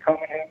at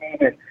becoming him.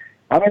 And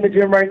I'm in the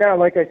gym right now.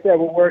 Like I said,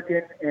 we're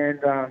working, and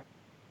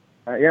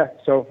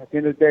so at the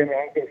end of the day,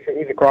 man,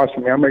 he's across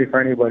from me. I'm ready for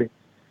anybody.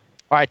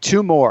 All right,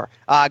 two more.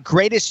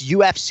 Greatest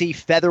UFC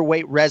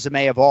featherweight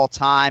resume of all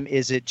time.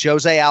 Is it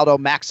Jose Aldo,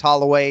 Max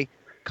Holloway,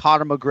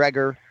 Conor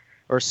McGregor,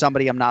 or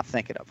somebody I'm not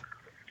thinking of?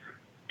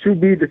 To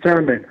be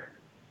determined.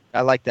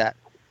 I like that.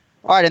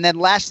 All right, and then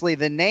lastly,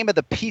 the name of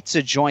the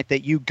pizza joint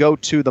that you go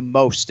to the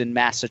most in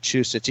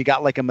Massachusetts. You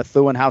got like a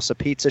Methuen House of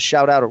Pizza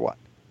shout out or what?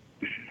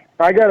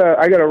 I got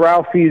a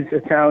Ralphie's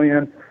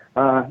Italian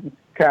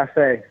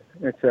cafe.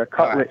 It's a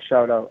cutlet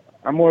shout out.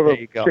 I'm more of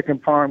a chicken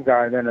parm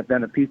guy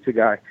than a pizza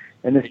guy.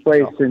 And this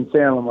place in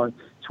Salem on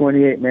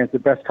 28, man, it's the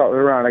best cutlet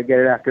around. I get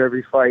it after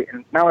every fight.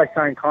 And now I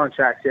sign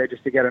contracts here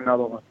just to get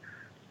another one.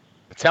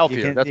 It's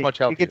healthier. That's much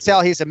healthier. You can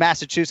tell he's a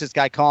Massachusetts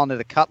guy calling it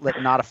a cutlet,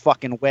 not a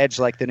fucking wedge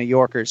like the New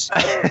Yorkers.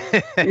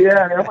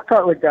 Yeah, I'm a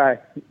cutlet guy.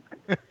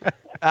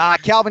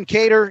 Calvin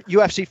Kattar,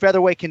 UFC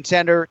featherweight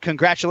contender.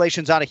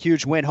 Congratulations on a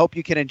huge win. Hope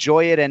you can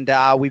enjoy it, and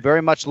we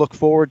very much look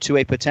forward to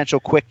a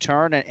potential quick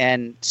turn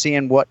and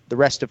seeing what the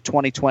rest of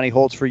 2020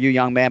 holds for you,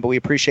 young man. But we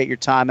appreciate your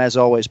time as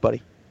always,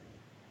 buddy.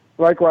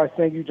 Likewise.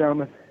 Thank you,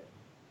 gentlemen.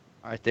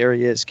 All right, there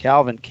he is,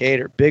 Calvin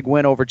Kattar. Big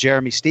win over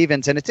Jeremy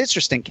Stephens. And it's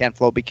interesting, Ken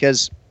Flo,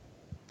 because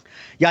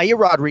Yair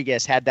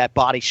Rodriguez had that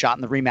body shot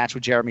in the rematch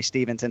with Jeremy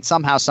Stephens, and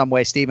somehow, some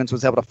way, Stephens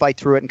was able to fight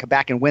through it and come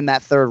back and win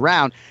that third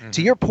round. Mm-hmm.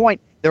 To your point,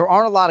 there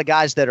aren't a lot of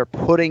guys that are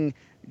putting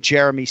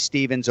Jeremy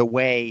Stephens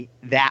away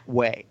that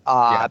way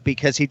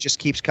because he just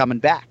keeps coming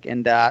back.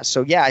 And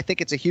so, I think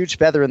it's a huge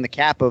feather in the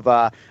cap of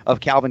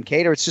Calvin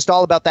Kattar. It's just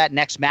all about that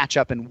next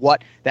matchup and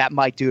what that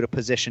might do to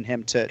position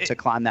him to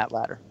climb that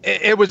ladder.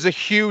 It was a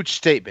huge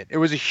statement.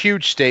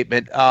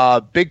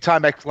 Big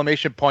time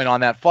exclamation point on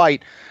that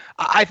fight.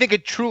 I think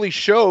it truly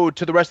showed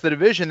to the rest of the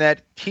division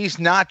that he's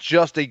not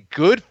just a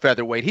good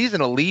featherweight. He's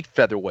an elite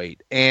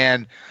featherweight.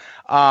 And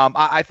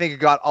I think it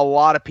got a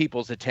lot of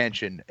people's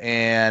attention.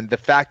 And the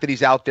fact that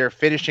he's out there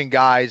finishing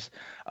guys,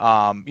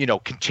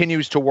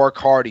 continues to work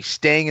hard. He's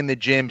staying in the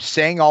gym,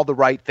 saying all the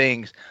right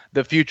things.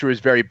 The future is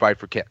very bright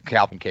for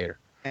Calvin Kattar.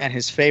 And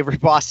his favorite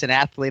Boston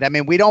athlete. I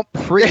mean, we don't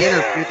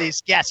pre-interview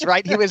these guests,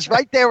 right? He was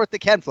right there with the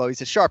Ken Flo.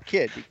 He's a sharp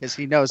kid because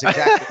he knows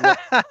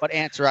exactly what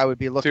answer I would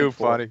be looking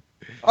for. Too funny.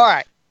 All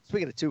right.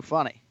 Speaking of too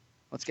funny,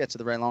 let's get to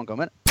the Ray Longo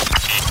Minute.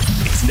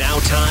 It's now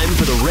time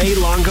for the Ray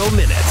Longo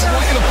Minute. I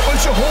want you to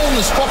punch a hole in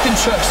his fucking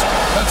chest.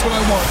 That's what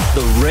I want.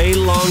 The Ray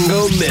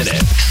Longo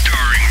Minute.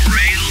 Starring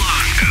Ray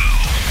Longo.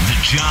 The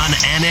John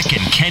Anik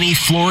and Kenny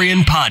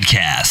Florian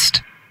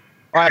podcast.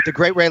 All right, the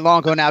great Ray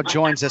Longo now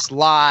joins us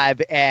live,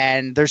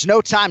 and there's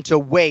no time to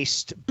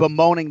waste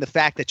bemoaning the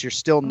fact that you're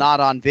still not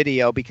on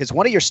video because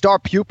one of your star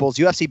pupils,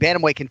 UFC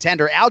bantamweight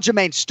contender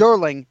Aljamain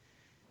Sterling,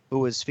 who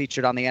was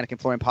featured on the Anik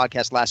and Florian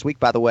podcast last week,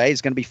 by the way, is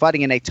going to be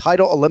fighting in a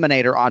title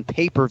eliminator on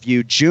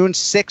pay-per-view June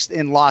 6th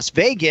in Las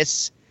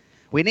Vegas.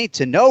 We need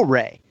to know,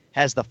 Ray,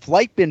 has the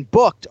flight been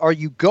booked? Are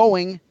you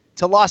going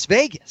to Las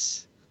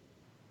Vegas?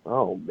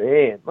 Oh,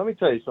 man. Let me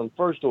tell you something.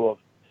 First off,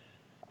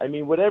 I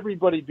mean, with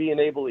everybody being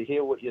able to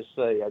hear what you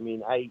say, I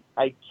mean, I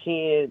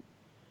can't.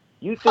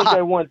 You think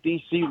I want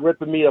D.C.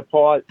 ripping me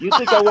apart? You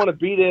think I want to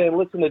be there and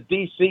listen to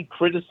D.C.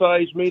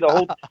 criticize me?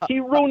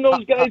 He ruined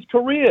those guys'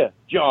 career,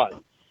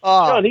 John.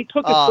 John, he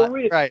took a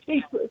career. Right.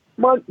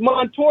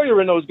 Montoya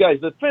and those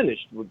guys are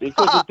finished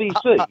because of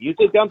DC. You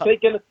think I'm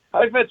taking?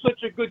 I've had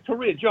such a good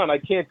career, John. I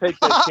can't take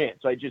that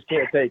chance. I just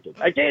can't take it.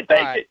 I can't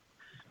take it.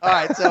 All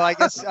right, so I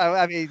guess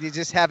you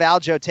just have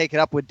Aljo take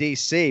it up with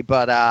DC.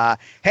 But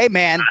hey,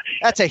 man,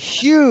 that's a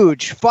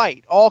huge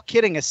fight. All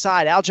kidding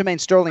aside, Aljamain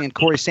Sterling and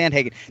Corey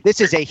Sandhagen. This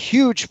is a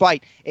huge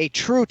fight, a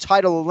true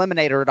title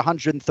eliminator at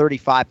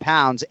 135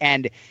 pounds.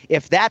 And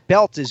if that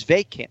belt is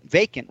vacant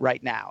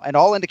right now, and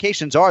all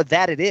indications are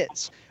that it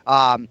is,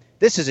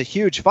 this is a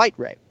huge fight,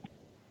 Ray.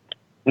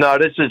 No,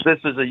 this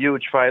is a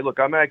huge fight. Look,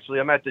 I'm at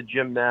the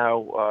gym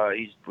now.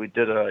 We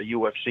did a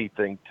UFC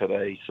thing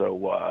today,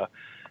 so.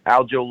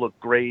 Aljo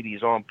looked great.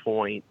 He's on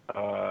point.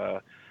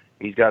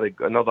 He's got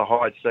another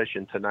hard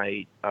session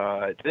tonight.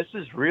 This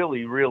is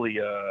really, really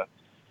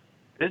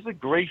this is a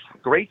great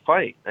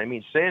fight. I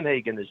mean,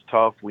 Sandhagen is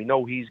tough. We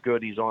know he's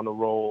good. He's on the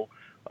roll.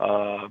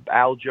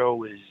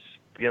 Aljo is,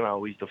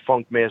 he's the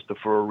funk master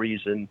for a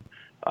reason.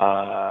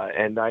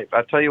 And I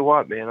tell you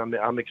what, man,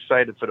 I'm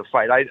excited for the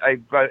fight. I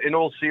in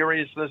all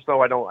seriousness,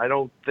 though, I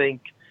don't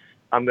think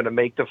I'm going to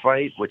make the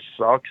fight, which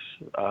sucks.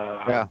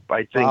 I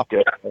think,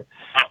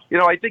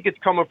 I think it's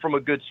coming from a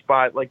good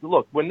spot. Like,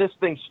 look, when this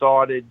thing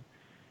started,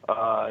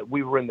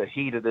 we were in the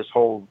heat of this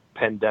whole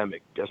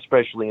pandemic,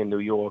 especially in New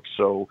York.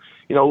 So,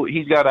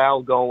 he's got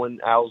Al going.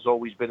 Al's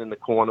always been in the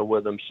corner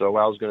with him. So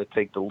Al's going to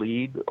take the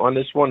lead on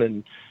this one.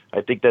 And I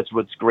think that's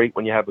what's great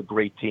when you have a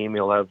great team.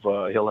 He'll have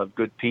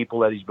good people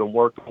that he's been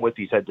working with.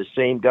 He's had the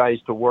same guys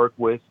to work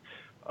with.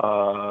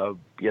 It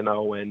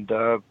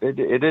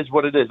is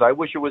what it is. I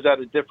wish it was at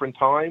a different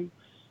time,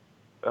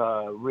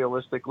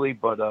 realistically,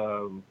 but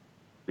I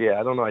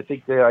don't know. I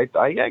think I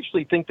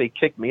actually think they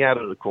kicked me out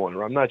of the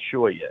corner. I'm not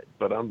sure yet,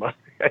 but I know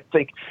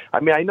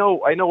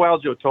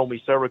Aljo told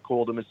me Sarah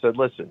called him and said,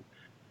 listen,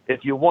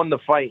 if you won the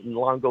fight and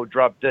Longo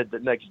dropped dead the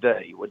next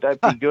day, would that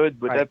be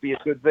good? Would that be a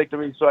good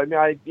victory? So, I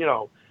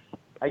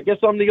guess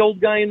I'm the old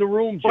guy in the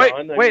room,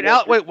 John. Wait,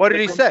 what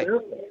did he say?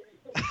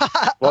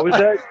 What was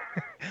that?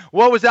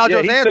 What was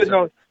Aljo's answer?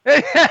 No,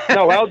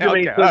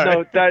 Aljamain said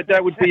no.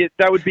 That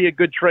would be a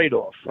good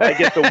trade-off. I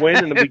get the win,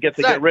 and then we get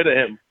to get rid of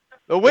him.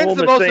 The win's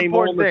the most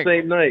important thing. The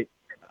same night.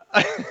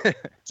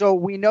 So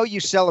we know you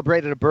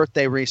celebrated a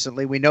birthday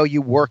recently. We know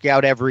you work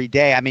out every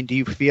day. I mean, do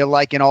you feel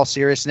like, in all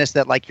seriousness,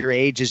 that like your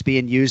age is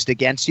being used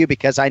against you?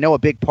 Because I know a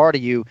big part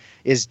of you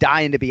is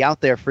dying to be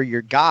out there for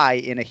your guy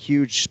in a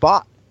huge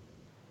spot.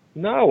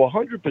 No,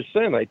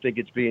 100%. I think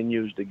it's being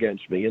used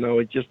against me.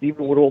 It just,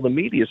 even with all the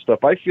media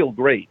stuff, I feel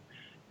great.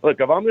 Look,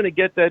 if I'm going to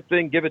get that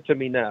thing, give it to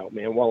me now,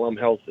 man, while I'm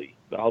healthy.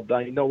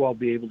 I know I'll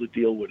be able to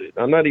deal with it.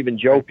 I'm not even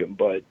joking,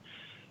 but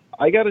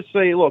I got to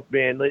say, look,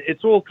 man,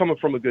 it's all coming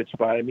from a good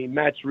spot. I mean,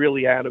 Matt's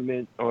really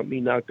adamant on me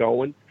not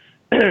going.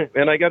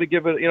 And I got to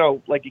give it,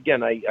 like,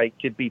 again, I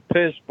could be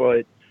pissed,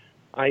 but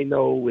I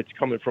know it's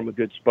coming from a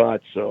good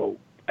spot. So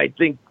I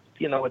think,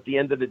 at the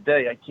end of the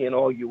day, I can't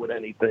argue with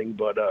anything,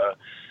 but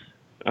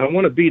I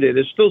want to be there.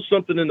 There's still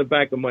something in the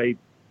back of my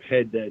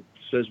head that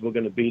says we're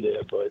going to be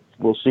there, but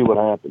we'll see what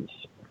happens.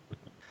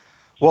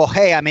 Well,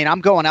 hey, I mean,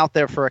 I'm going out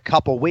there for a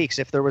couple weeks.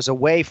 If there was a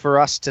way for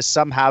us to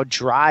somehow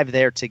drive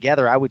there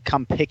together, I would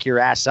come pick your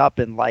ass up.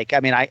 And I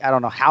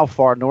don't know how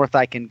far north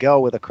I can go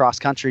with a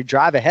cross-country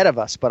drive ahead of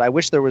us, but I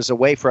wish there was a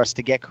way for us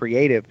to get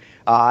creative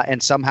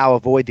and somehow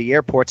avoid the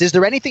airports. Is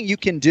there anything you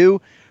can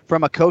do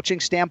from a coaching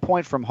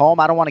standpoint from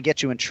home? I don't want to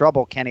get you in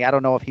trouble, Kenny. I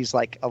don't know if he's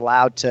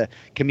allowed to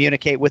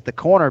communicate with the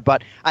corner,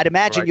 but I'd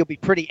imagine You'll be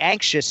pretty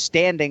anxious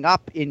standing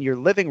up in your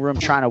living room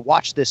trying to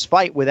watch this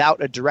fight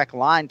without a direct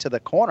line to the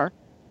corner.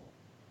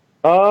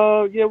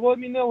 Yeah, well, I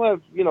mean, they'll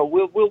have,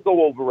 we'll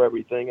go over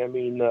everything. I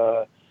mean,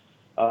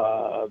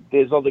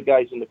 there's other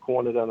guys in the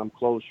corner that I'm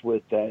close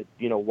with that,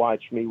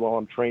 watch me while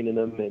I'm training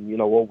them, and,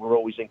 we're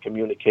always in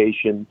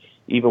communication,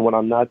 even when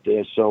I'm not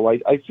there. So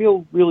I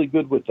feel really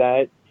good with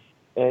that.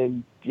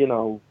 And,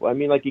 I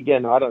mean,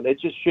 again,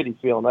 it's just shitty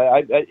feeling.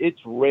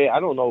 It's rare. I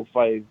don't know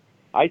if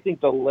I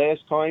think the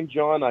last time,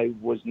 John, I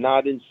was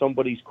not in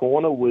somebody's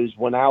corner was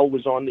when Al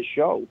was on the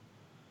show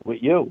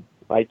with you.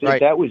 I think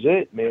that was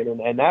it, man,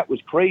 and that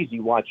was crazy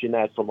watching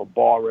that from a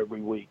bar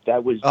every week.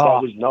 That was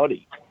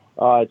nutty.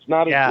 It's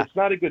not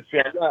a good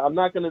feeling.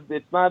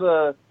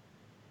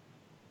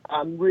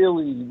 I'm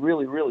really,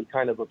 really, really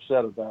kind of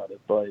upset about it,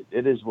 but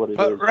it is what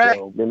it is. Ray,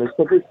 so, and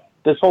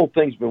this whole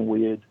thing's been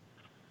weird.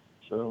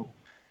 So,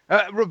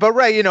 but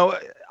Ray,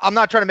 I'm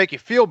not trying to make you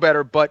feel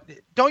better, but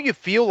don't you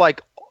feel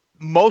like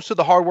most of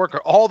the hard work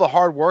or all the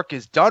hard work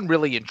is done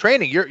really in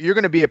training? You're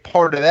going to be a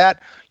part of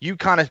that. You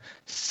kind of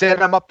set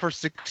them up for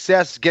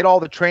success, get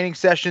all the training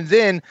sessions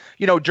in,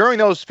 during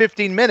those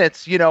 15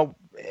 minutes,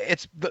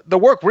 it's the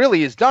work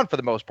really is done for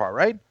the most part,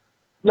 right?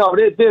 No,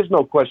 there's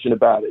no question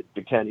about it,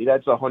 Kenny.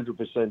 That's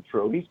 100%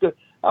 true.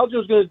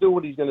 Aljo's going to do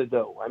what he's going to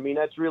do. I mean,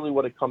 that's really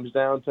what it comes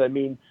down to. I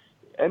mean,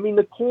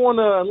 the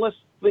corner, unless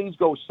things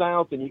go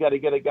south and you got to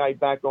get a guy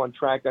back on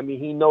track, I mean,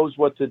 he knows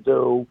what to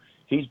do.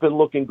 He's been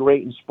looking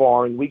great in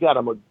sparring. We got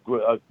him a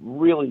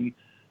really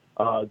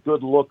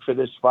good look for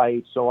this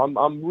fight. So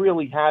I'm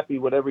really happy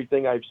with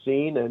everything I've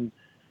seen, and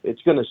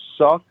it's going to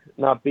suck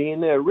not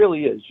being there. It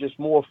really is. Just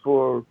more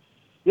for,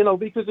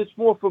 because it's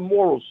more for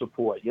moral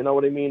support. You know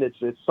what I mean?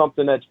 It's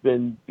something that's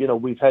been,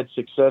 we've had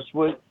success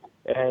with.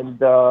 And,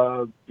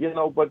 but,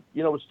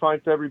 it's time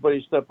for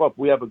everybody to step up.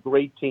 We have a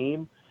great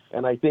team.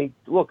 And I think,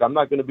 look, I'm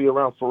not going to be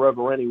around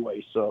forever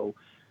anyway. So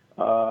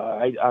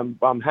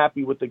I'm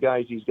happy with the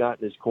guys he's got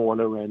in his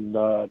corner, and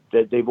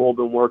that they've all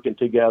been working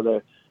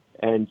together.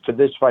 And for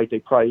this fight, they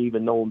probably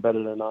even know him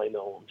better than I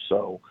know him.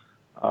 So,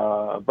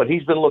 but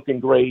he's been looking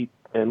great.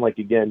 And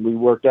again, we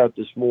worked out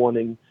this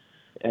morning,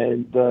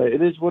 and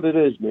it is what it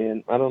is,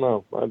 man. I don't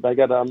know.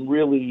 I'm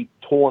really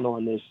torn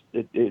on this.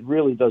 It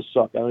really does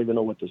suck. I don't even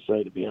know what to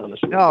say, to be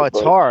honest with you. No,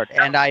 it's hard,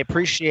 and I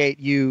appreciate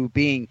you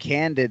being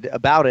candid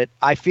about it.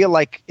 I feel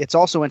like it's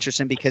also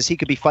interesting because he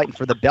could be fighting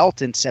for the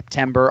belt in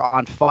September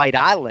on Fight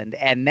Island,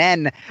 and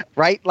then,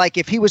 right,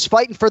 if he was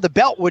fighting for the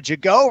belt, would you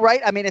go,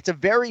 right? I mean, it's a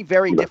very,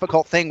 very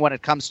difficult thing when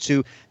it comes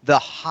to the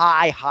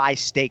high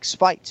stakes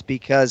fights,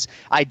 because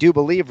I do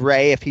believe,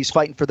 Ray, if he's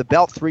fighting for the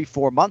belt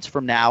 3-4 months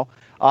from now,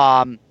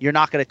 you're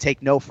not going to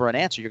take no for an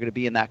answer. You're going to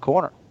be in that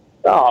corner.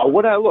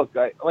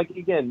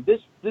 Again, this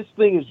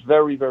thing is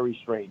very, very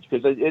strange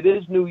because it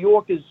is, New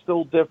York is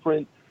still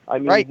different. I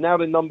mean, now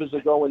the numbers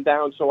are going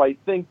down. So I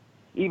think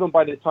even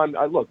by the time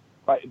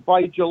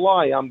by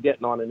July, I'm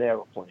getting on an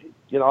airplane.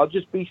 I'll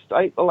just be,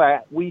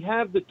 we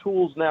have the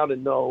tools now to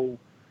know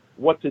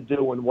what to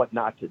do and what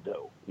not to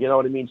do. You know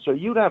what I mean? So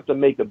you'd have to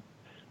make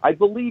I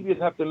believe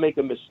you'd have to make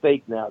a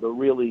mistake now to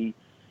really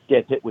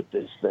get hit with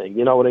this thing.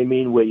 You know what I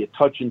mean? Where you're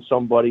touching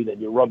somebody, then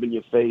you're rubbing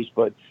your face.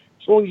 But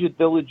as long as you're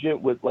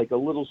diligent with a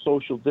little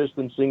social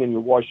distancing and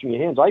you're washing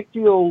your hands, I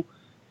feel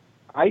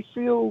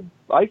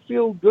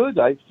good.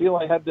 I feel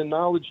I have the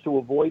knowledge to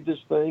avoid this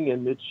thing,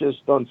 and it's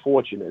just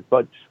unfortunate.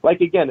 But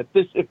again,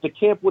 if the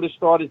camp would have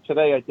started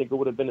today, I think it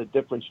would have been a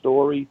different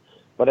story.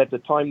 But at the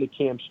time the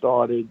camp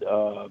started,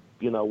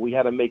 we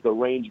had to make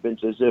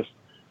arrangements as if,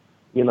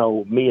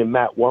 me and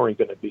Matt weren't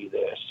going to be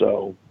there.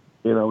 So,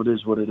 it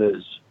is what it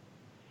is.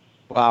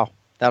 Wow.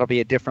 That'll be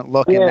a different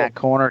look in that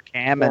corner,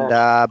 Cam. And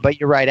but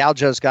you're right,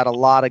 Aljo's got a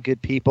lot of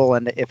good people,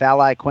 and if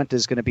Ali Quinta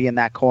is going to be in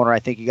that corner, I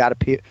think you got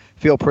to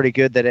feel pretty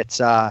good that it's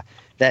that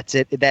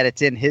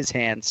it's in his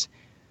hands.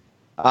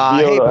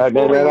 Hey, I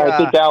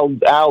think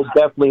Al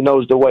definitely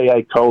knows the way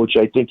I coach.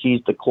 I think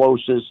he's the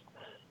closest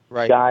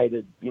guy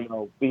to,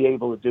 be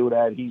able to do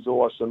that. He's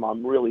awesome.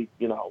 I'm really,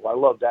 I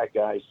love that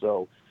guy.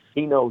 So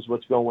he knows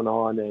what's going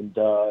on, and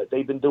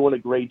they've been doing a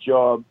great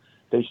job.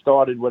 They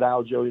started with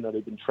Aljo.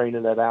 They've been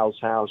training at Al's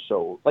house.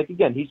 So,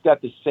 again, he's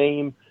got the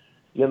same,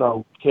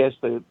 cast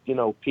of,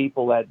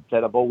 people that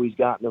have always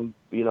gotten him,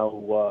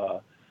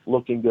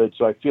 looking good.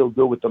 So I feel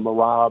good with the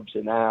Marabs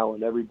and Al,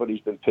 and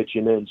everybody's been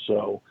pitching in.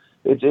 So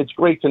it's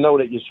great to know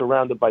that you're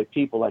surrounded by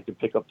people that can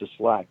pick up the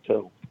slack,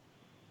 too.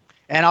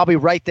 And I'll be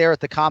right there at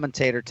the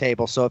commentator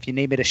table. So if you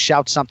need me to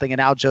shout something in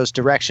Aljo's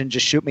direction,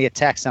 just shoot me a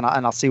text, and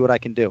I'll see what I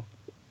can do.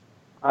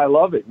 I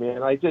love it,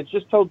 man. I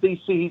just told DC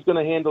he's going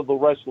to handle the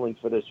wrestling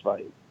for this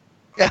fight.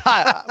 We'll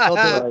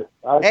do it.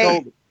 I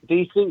told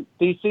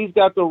DC's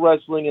got the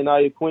wrestling, and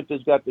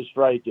Iaquinta's got the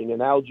striking,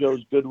 and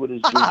Aljo's good with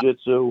his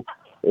jiu-jitsu,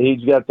 and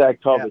he's got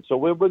that covered. Yeah. So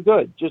we're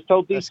good. Just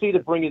tell DC to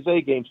bring his A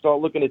game.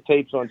 Start looking at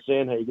tapes on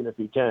Sandhagen if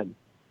he can.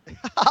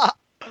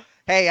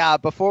 Hey,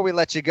 before we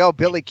let you go,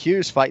 Billy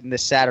Q's fighting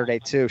this Saturday,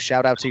 too.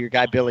 Shout out to your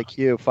guy, Billy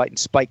Q, fighting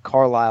Spike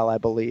Carlisle, I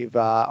believe,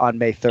 on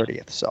May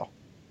 30th. So.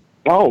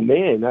 Oh,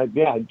 man. I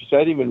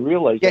didn't even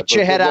realize that. Get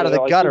your head out of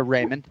the gutter,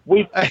 Raymond.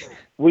 We've had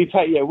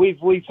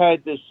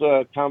this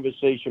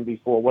conversation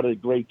before. What a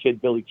great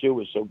kid Billy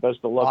Q is. So best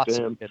of luck to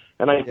him. Kid.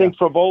 And I think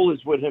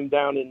Fravola's with him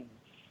down in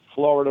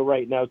Florida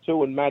right now,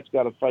 too. And Matt's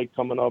got a fight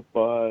coming up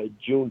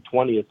June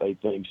 20th, I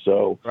think.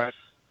 So. Right.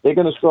 They're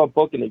going to start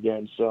booking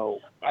again. So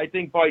I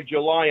think by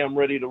July I'm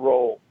ready to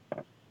roll.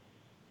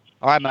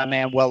 All right, my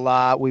man.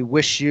 Well, we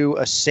wish you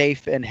a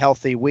safe and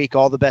healthy week.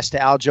 All the best to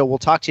Aljo. We'll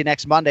talk to you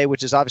next Monday,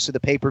 which is obviously the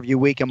pay-per-view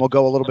week, and we'll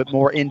go a little bit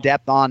more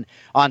in-depth on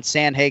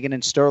Sandhagen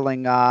and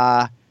Sterling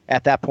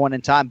at that point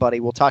in time, buddy.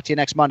 We'll talk to you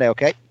next Monday,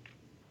 okay?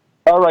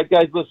 All right,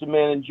 guys. Listen,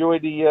 man, enjoy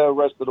the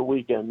rest of the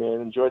weekend,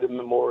 man. Enjoy the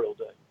Memorial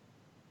Day.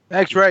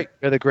 Thanks, Ray.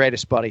 You're the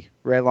greatest, buddy.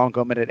 Ray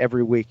Longo Minute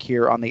every week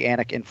here on the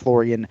Anik and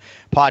Florian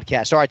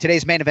podcast. All right,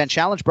 today's main event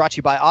challenge brought to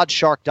you by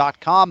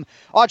Oddshark.com.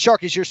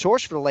 Oddshark is your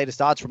source for the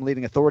latest odds from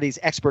leading authorities,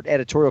 expert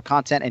editorial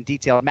content, and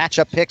detailed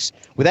matchup picks.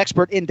 With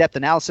expert in-depth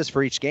analysis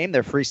for each game,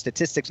 their free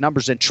statistics,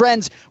 numbers, and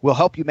trends will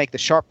help you make the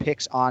sharp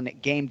picks on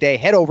game day.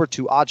 Head over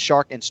to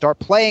Oddshark and start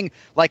playing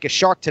like a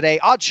shark today.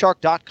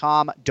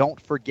 Oddshark.com.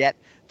 Don't forget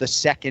the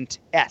second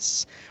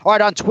S. All right,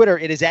 on Twitter,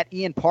 it is at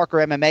Ian Parker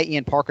MMA.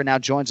 Ian Parker now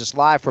joins us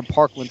live from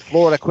Parkland,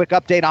 Florida. Quick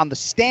update on the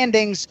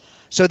standings.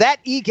 So that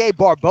Ige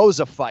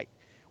Barboza fight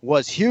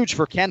was huge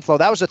for Ken Flo.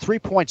 That was a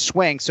 3-point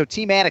swing. So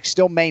Team Anik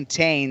still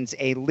maintains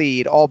a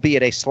lead,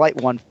 albeit a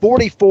slight one,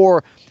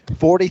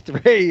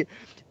 44-43,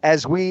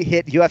 as we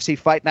hit UFC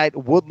Fight Night,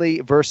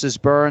 Woodley versus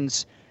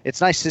Burns.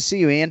 It's nice to see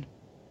you, Ian.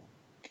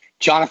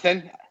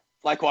 Jonathan,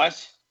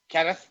 likewise.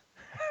 Kenneth.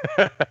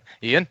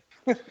 Ian.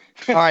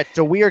 All right,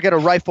 so we are going to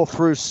rifle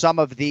through some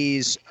of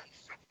these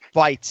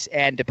fights,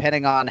 and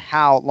depending on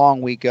how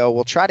long we go,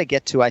 we'll try to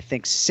get to, I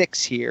think,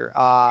 6 here.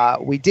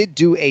 We did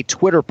do a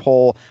Twitter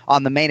poll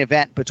on the main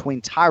event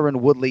between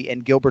Tyron Woodley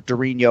and Gilbert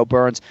Durinho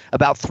Burns.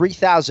 About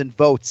 3,000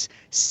 votes.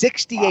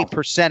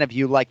 68% of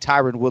you like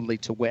Tyron Woodley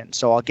to win.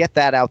 So I'll get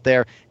that out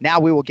there. Now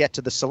we will get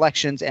to the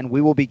selections, and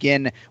we will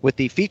begin with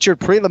the featured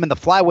prelim in the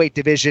flyweight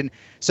division.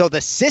 So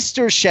the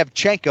sisters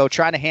Shevchenko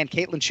trying to hand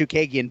Caitlin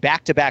Chookagian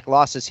back-to-back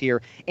losses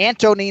here.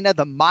 Antonina,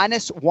 the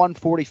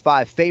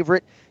 -145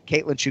 favorite.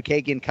 Caitlin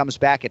Chookagian comes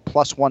back at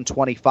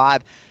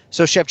 +125.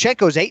 So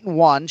Shevchenko's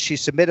 8-1. She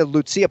submitted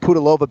Lucia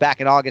Pudilova back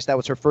in August. That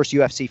was her first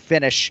UFC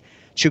finish.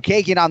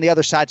 Chookagian on the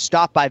other side,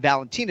 stopped by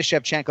Valentina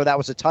Shevchenko. That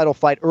was a title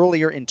fight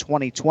earlier in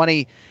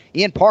 2020.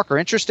 Ian Parker,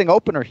 interesting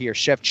opener here.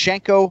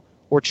 Shevchenko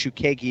or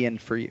Chookagian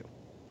for you?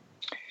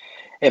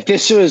 If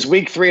this was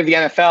week 3 of the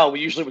NFL,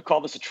 we usually would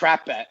call this a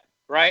trap bet,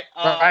 right?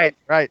 Right.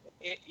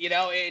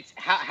 It's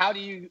how do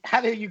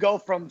you go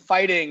from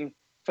fighting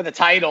for the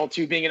title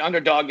to being an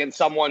underdog against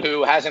someone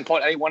who hasn't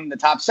fought anyone in the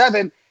top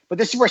 7? But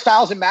this is where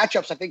styles and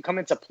matchups, I think, come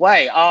into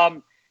play.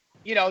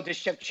 Does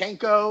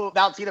Shevchenko,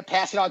 Valentina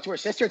pass it on to her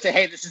sister and say,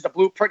 hey, this is the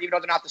blueprint, even though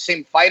they're not the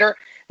same fighter?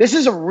 This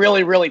is a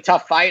really, really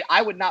tough fight.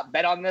 I would not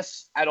bet on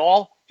this at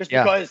all,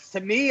 because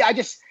to me,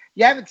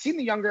 you haven't seen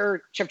the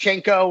younger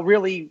Shevchenko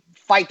really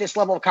fight this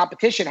level of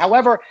competition.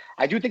 However,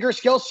 I do think her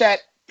skill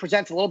set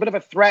presents a little bit of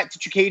a threat to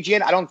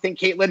Chookagian. I don't think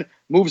Caitlin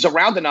moves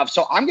around enough.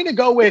 So I'm going to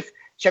go with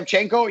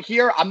Shevchenko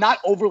here. I'm not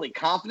overly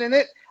confident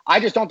in it. I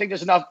just don't think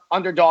there's enough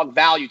underdog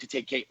value to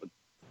take Caitlin.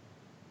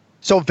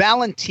 So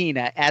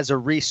Valentina as a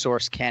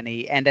resource,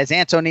 Kenny, and as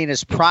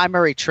Antonina's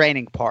primary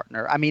training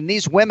partner. I mean,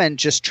 these women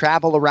just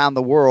travel around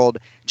the world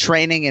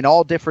training in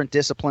all different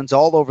disciplines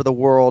all over the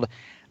world.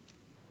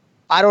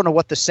 I don't know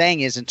what the saying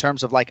is in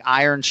terms of like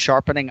iron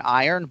sharpening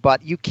iron,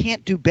 but you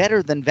can't do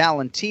better than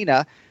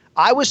Valentina.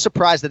 I was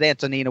surprised that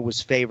Antonina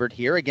was favored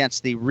here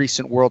against the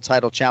recent world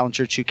title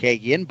challenger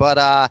Chookagian,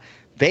 but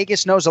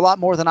Vegas knows a lot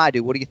more than I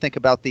do. What do you think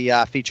about the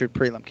featured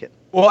prelim kit?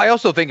 Well, I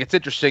also think it's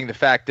interesting the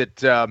fact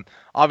that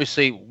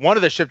obviously one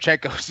of the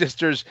Shevchenko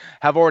sisters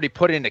have already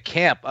put into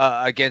camp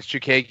against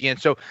Chookagian.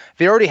 So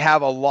they already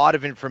have a lot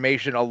of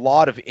information, a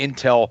lot of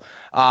intel.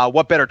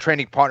 What better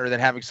training partner than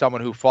having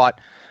someone who fought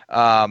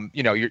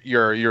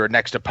your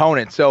next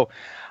opponent. So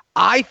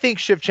I think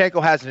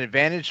Shevchenko has an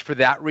advantage for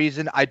that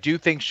reason. I do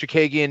think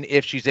Chookagian,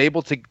 if she's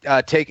able to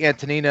take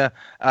Antonina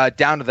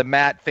down to the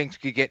mat, things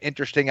could get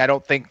interesting. I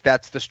don't think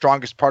that's the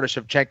strongest part of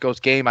Shevchenko's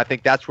game. I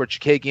think that's where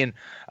Chookagian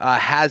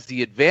has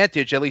the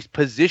advantage, at least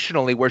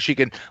positionally, where she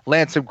can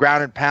land some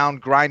ground and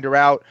pound, grind her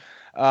out,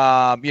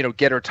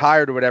 get her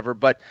tired or whatever.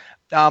 But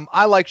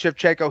I like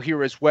Shevchenko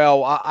here as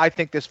well. I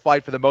think this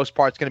fight, for the most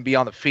part, is going to be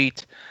on the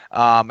feet,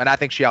 and I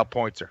think she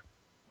outpoints her.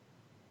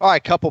 All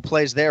right, couple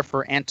plays there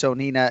for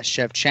Antonina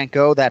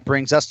Shevchenko. That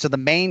brings us to the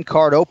main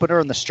card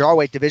opener in the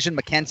strawweight division.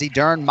 Mackenzie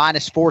Dern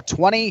minus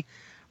 420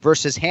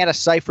 versus Hannah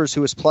Cifers,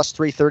 who is plus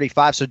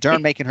 335. So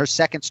Dern making her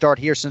second start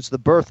here since the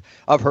birth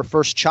of her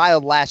first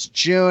child last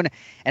June.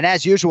 And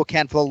as usual,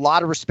 Ken, for a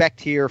lot of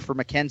respect here for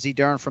Mackenzie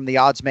Dern from the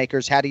odds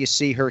makers. How do you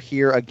see her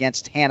here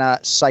against Hannah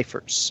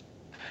Cifers?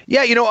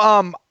 Yeah,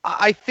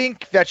 I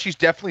think that she's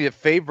definitely a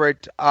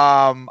favorite.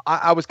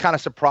 I was kind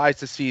of surprised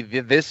to see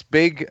this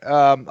big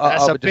of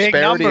a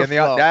disparity.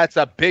 That's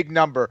a big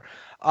number.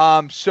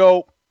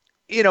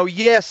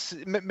 Yes,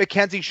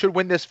 Mackenzie should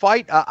win this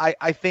fight.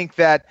 I think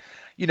that,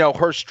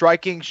 her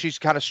striking, she's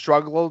kind of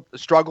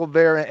struggled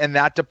there in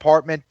that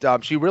department.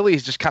 She really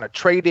is just kind of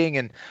trading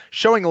and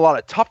showing a lot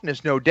of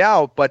toughness, no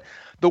doubt. But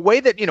the way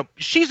that,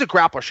 she's a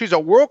grappler. She's a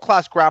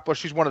world-class grappler.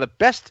 She's one of the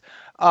best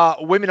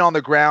women on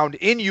the ground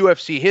in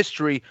UFC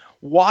history.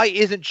 Why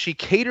isn't she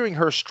catering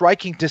her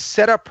striking to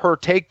set up her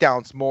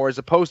takedowns more, as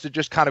opposed to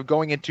just kind of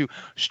going into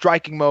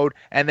striking mode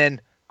and then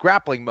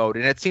grappling mode?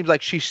 And it seems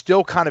like she's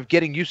still kind of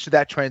getting used to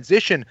that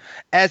transition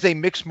as a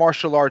mixed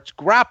martial arts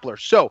grappler.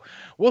 So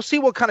we'll see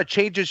what kind of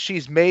changes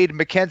she's made.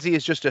 Mackenzie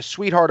is just a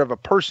sweetheart of a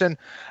person.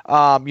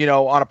 On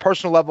a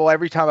personal level,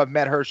 every time I've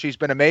met her, she's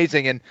been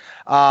amazing. And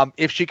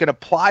if she can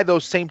apply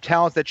those same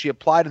talents that she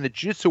applied in the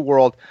jiu-jitsu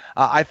world,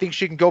 I think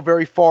she can go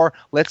very far.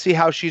 Let's see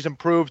how she's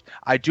improved.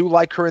 I do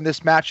like her in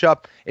this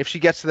matchup. If she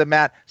gets to the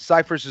mat,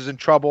 Cifers is in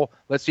trouble.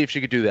 Let's see if she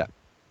could do that.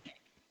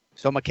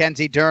 So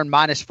Mackenzie Dern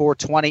minus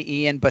 420,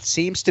 Ian, but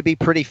seems to be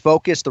pretty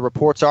focused. The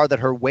reports are that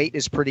her weight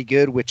is pretty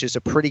good, which is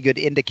a pretty good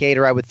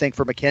indicator, I would think,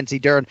 for Mackenzie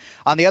Dern.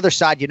 On the other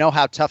side, you know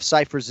how tough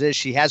Cifers is.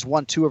 She has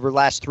won 2 of her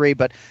last 3,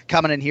 but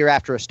coming in here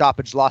after a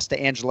stoppage loss to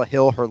Angela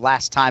Hill her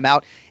last time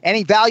out.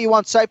 Any value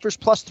on Cifers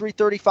plus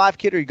 335,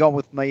 kid, or are you going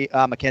with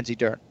Mackenzie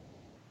Dern?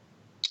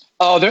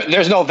 Oh,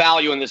 there's no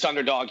value in this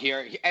underdog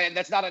here. And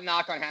that's not a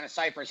knock on Hannah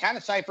Cifers.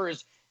 Hannah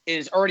Cifers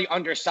is already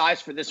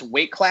undersized for this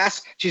weight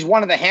class. She's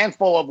one of the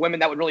handful of women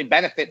that would really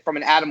benefit from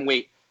an atom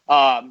weight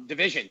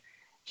division.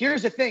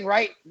 Here's the thing,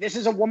 right? This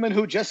is a woman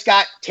who just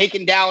got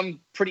taken down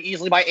pretty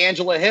easily by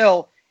Angela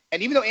Hill.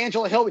 And even though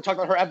Angela Hill, we talked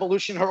about her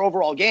evolution, her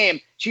overall game,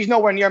 she's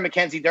nowhere near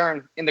Mackenzie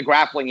Dern in the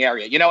grappling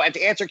area. And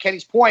to answer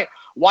Kenny's point,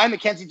 why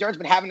Mackenzie Dern's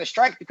been having to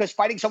strike, because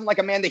fighting someone like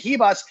Amanda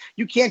Ribas,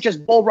 you can't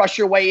just bull rush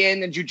your way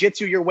in and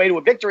jiu-jitsu your way to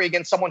a victory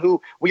against someone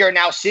who we are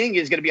now seeing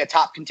is going to be a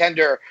top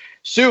contender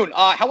soon.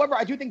 However,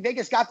 I do think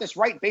Vegas got this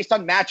right based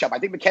on matchup. I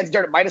think Mackenzie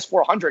Dern at minus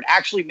 400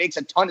 actually makes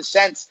a ton of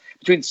sense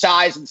between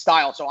size and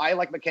style. So I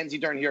like Mackenzie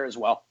Dern here as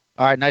well.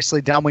 All right,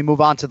 nicely done. We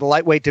move on to the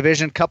lightweight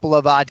division. Couple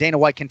of Dana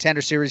White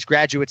Contender Series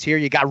graduates here.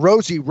 You got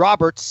Roosevelt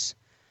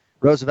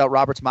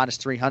Roberts minus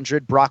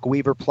 300, Brock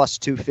Weaver plus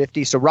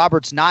 250. So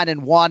Roberts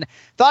 9-1.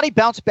 Thought he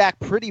bounced back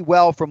pretty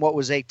well from what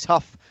was a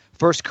tough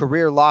first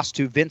career loss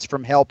to Vince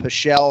from Hell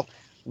Pichel,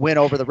 win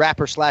over the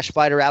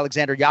rapper/fighter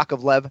Alexander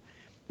Yakovlev.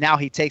 Now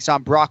he takes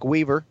on Brock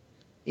Weaver.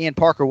 Ian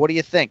Parker, what do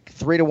you think?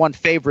 3-1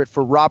 favorite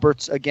for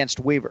Roberts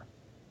against Weaver.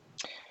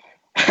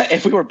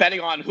 If we were betting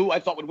on who I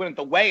thought would win at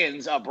the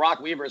weigh-ins, Brock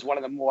Weaver is one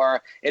of the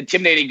more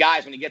intimidating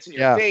guys when he gets in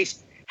your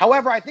face.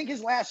 However, I think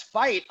his last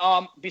fight,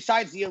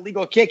 besides the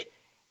illegal kick,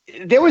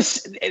 there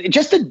was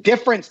just a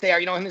difference there.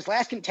 In his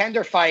last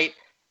contender fight,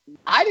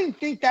 I didn't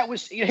think that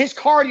was his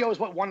cardio is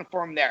what won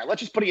for him there. Let's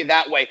just put it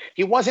that way.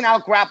 He wasn't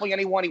out grappling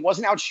anyone. He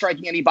wasn't out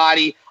striking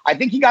anybody. I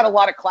think he got a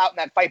lot of clout in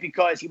that fight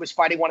because he was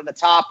fighting one of the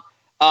top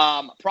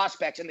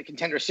prospects in the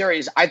Contender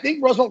Series. I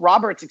think Roosevelt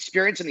Roberts'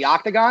 experience in the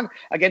octagon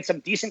against some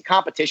decent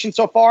competition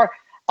so far,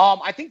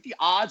 I think the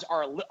odds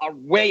are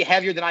way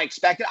heavier than I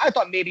expected. I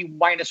thought maybe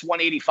minus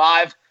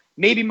 185,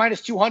 maybe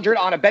minus 200.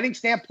 On a betting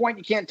standpoint,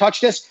 you can't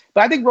touch this.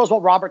 But I think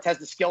Roosevelt Roberts has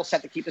the skill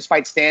set to keep this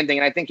fight standing,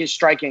 and I think his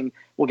striking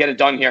will get it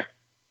done here.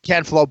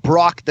 Ken Flo,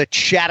 Brock the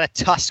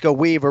Chattatuska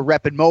Weaver,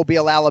 rep in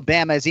Mobile,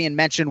 Alabama, as Ian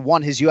mentioned,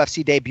 won his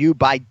UFC debut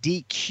by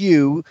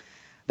DQ.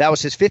 That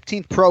was his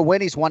 15th pro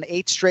win. He's won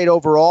 8 straight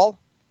overall.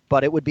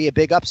 But it would be a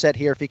big upset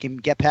here if he can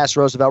get past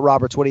Roosevelt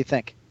Roberts. What do you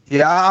think?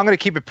 Yeah, I'm going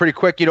to keep it pretty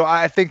quick.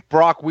 I think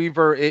Brock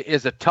Weaver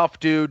is a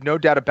tough dude, no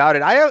doubt about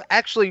it. I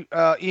actually,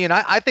 Ian,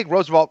 I think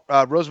Roosevelt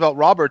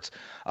Roberts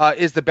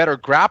is the better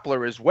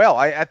grappler as well.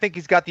 I think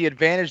he's got the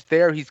advantage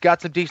there. He's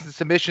got some decent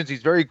submissions.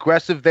 He's very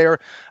aggressive there.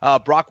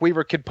 Brock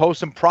Weaver could pose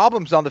some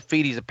problems on the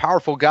feet. He's a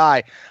powerful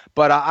guy.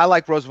 But I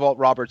like Roosevelt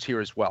Roberts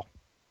here as well.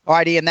 All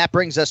right, Ian, that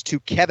brings us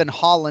to Kevin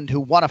Holland, who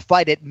won a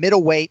fight at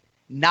middleweight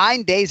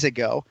 9 days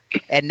ago,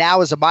 and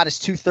now is a minus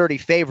 230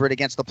 favorite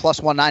against the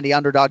plus 190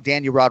 underdog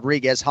Daniel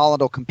Rodriguez.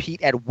 Holland will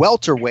compete at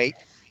welterweight,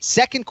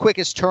 second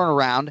quickest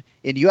turnaround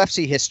in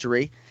UFC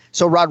history.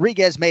 So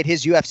Rodriguez made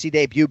his UFC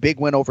debut, big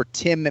win over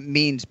Tim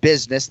Means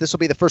Business. This will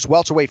be the first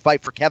welterweight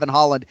fight for Kevin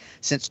Holland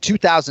since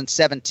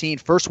 2017,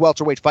 first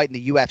welterweight fight in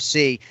the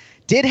UFC.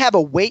 Did have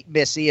a weight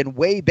miss, Ian,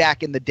 way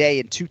back in the day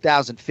in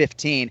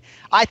 2015.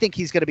 I think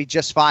he's going to be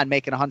just fine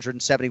making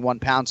 171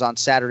 pounds on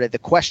Saturday. The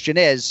question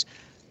is,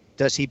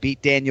 does he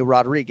beat Daniel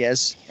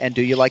Rodriguez, and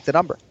do you like the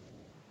number?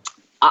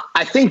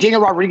 I think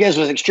Daniel Rodriguez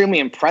was extremely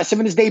impressive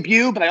in his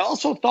debut, but I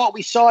also thought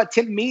we saw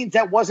Tim Means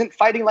that wasn't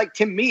fighting like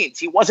Tim Means.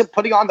 He wasn't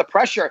putting on the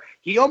pressure.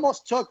 He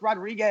almost took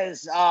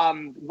Rodriguez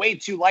way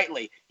too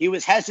lightly. He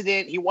was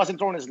hesitant. He wasn't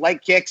throwing his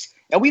leg kicks.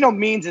 And we know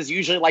Means is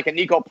usually like a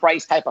Nico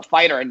Price type of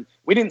fighter, and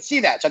we didn't see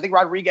that. So I think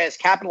Rodriguez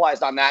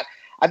capitalized on that.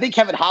 I think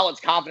Kevin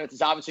Holland's confidence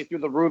is obviously through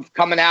the roof,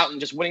 coming out and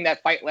just winning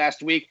that fight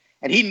last week.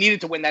 And he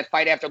needed to win that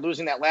fight after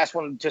losing that last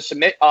one to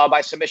submit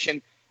by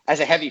submission as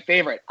a heavy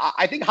favorite.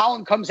 I think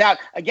Holland comes out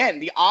again.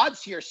 The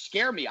odds here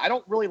scare me. I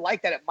don't really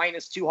like that at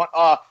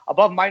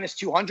above minus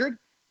 200.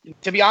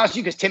 To be honest with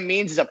you, because Tim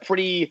Means is a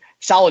pretty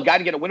solid guy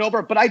to get a win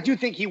over. But I do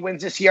think he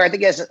wins this year. I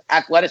think he has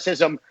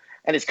athleticism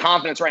and his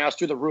confidence right now is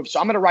through the roof. So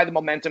I'm going to ride the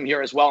momentum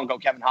here as well and go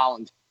Kevin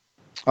Holland.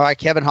 All right,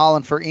 Kevin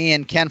Holland for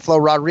Ian. Ken Flo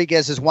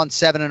Rodriguez has won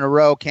 7 in a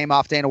row, came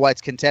off Dana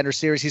White's Contender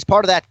Series. He's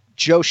part of that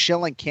Joe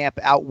Schilling camp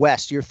out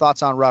west. Your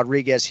thoughts on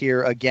Rodriguez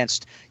here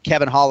against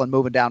Kevin Holland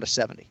moving down to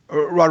 70?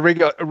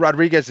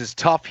 Rodriguez is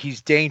tough.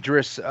 He's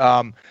dangerous.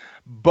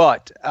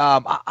 But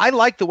I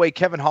like the way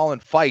Kevin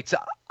Holland fights.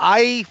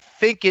 I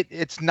think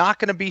it's not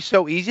going to be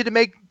so easy to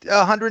make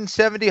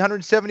 170,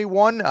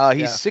 171.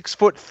 He's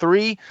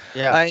 6'3".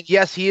 Yeah.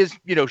 Yes, he is,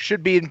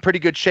 should be in pretty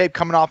good shape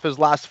coming off his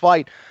last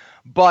fight.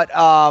 But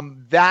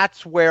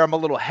that's where I'm a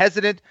little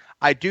hesitant.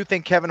 I do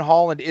think Kevin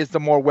Holland is the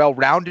more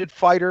well-rounded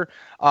fighter.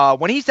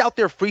 When he's out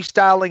there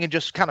freestyling and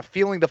just kind of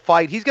feeling the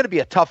fight, he's going to be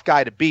a tough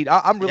guy to beat.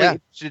 I'm really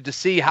interested to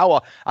see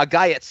how a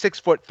guy at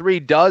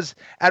 6'3" does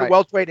at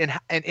welterweight, and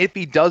if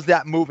he does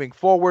that moving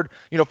forward,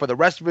 for the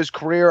rest of his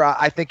career,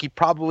 I think he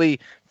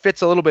probably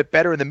fits a little bit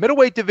better in the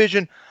middleweight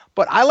division.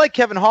 But I like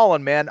Kevin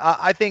Holland, man.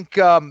 I think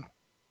a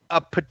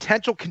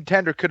potential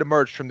contender could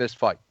emerge from this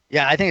fight.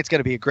 Yeah, I think it's going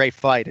to be a great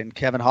fight, and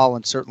Kevin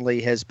Holland certainly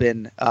has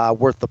been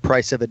worth the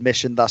price of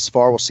admission thus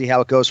far. We'll see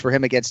how it goes for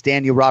him against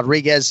Daniel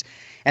Rodriguez.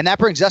 And that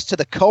brings us to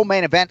the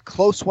co-main event.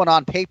 Close one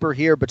on paper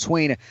here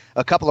between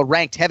a couple of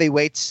ranked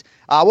heavyweights.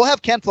 We'll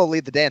have Ken Flo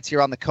lead the dance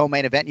here on the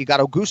co-main event. You got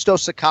Augusto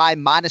Sakai,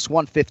 minus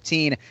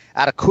 115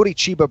 out of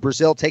Curitiba,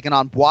 Brazil, taking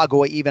on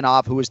Blagoy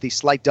Ivanov, who is the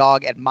slight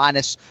dog at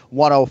minus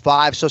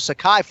 105. So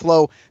Sakai,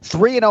 Flo,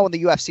 3-0 in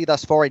the UFC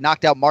thus far. He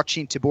knocked out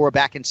Marcin Tybura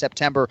back in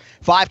September.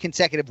 5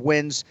 consecutive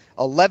wins,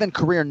 11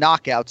 career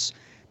knockouts.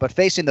 But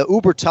facing the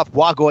uber-tough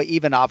Blagoy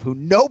Ivanov, who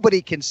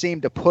nobody can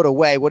seem to put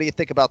away. What do you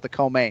think about the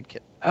co-main,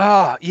 kid?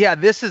 Yeah,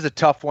 this is a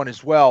tough one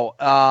as well.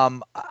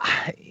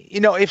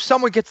 If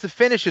someone gets the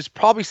finish, it's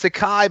probably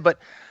Sakai. But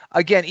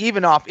again,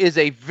 Ivanov is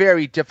a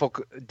very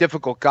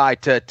difficult guy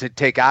to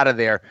take out of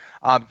there.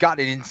 Got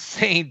an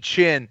insane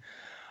chin.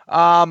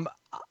 I'm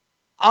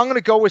going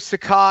to go with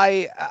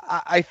Sakai.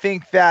 I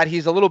think that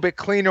he's a little bit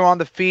cleaner on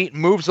the feet,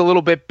 moves a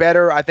little bit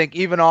better. I think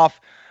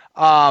Ivanov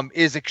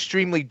is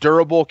extremely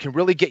durable, can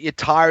really get you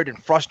tired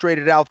and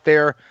frustrated out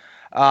there.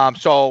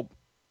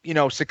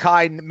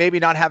 Sakai maybe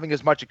not having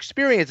as much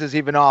experience as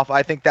Ivanov,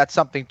 I think that's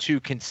something to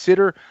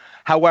consider.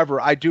 However,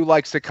 I do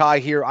like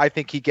Sakai here. I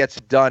think he gets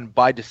it done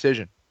by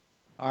decision.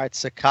 All right,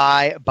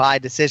 Sakai by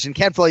decision.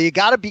 Ken Flo, you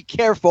got to be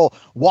careful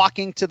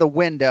walking to the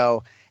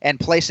window and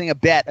placing a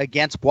bet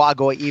against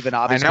Blagoy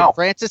Ivanov. He's been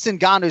Francis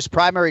Ngannou's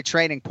primary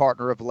training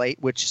partner of late,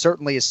 which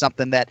certainly is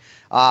something that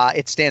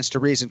it stands to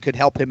reason could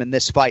help him in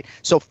this fight.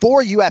 So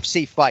 4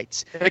 UFC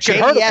fights. It could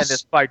hurt him in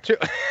this fight, too.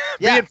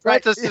 Yeah,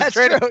 Francis that's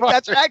true.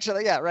 That's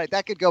actually, right.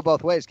 That could go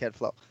both ways, Ken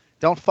Flo.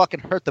 Don't fucking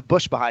hurt the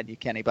bush behind you,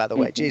 Kenny, by the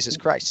way. Jesus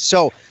Christ.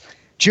 So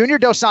Junior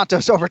Dos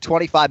Santos over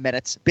 25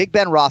 minutes. Big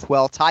Ben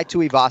Rothwell, Tai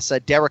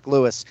Tuivasa, Derek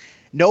Lewis.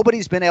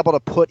 Nobody's been able to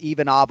put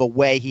Ivanov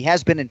away. He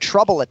has been in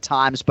trouble at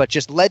times, but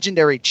just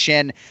legendary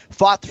chin.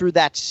 Fought through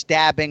that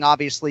stabbing,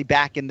 obviously,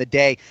 back in the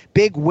day.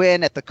 Big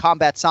win at the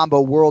Combat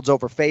Sambo Worlds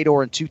over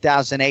Fedor in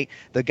 2008.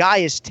 The guy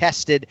is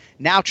tested,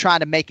 now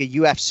trying to make a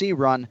UFC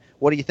run.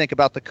 What do you think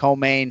about the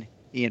co-main,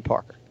 Ian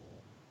Parker?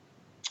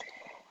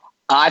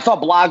 I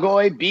thought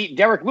Blagoy beat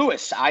Derek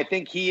Lewis. I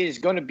think he is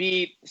going to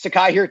beat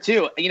Sakai here,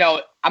 too.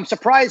 I'm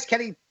surprised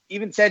Kenny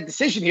even said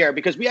decision here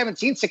because we haven't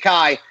seen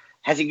Sakai.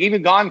 Has he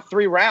even gone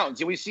 3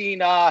 rounds? We've seen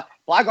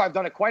Blagoy. I've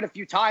done it quite a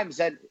few times.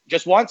 And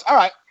just once? All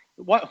right.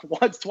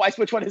 Once, twice.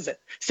 Which one is it?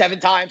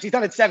 7 times. He's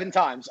done it 7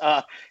 times.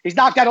 He's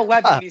knocked out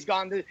 11. He's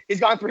gone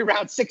 3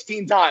 rounds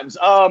 16 times.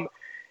 I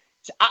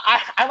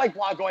like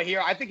Blagoy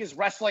here. I think his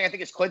wrestling, I think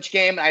his clinch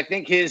game, and I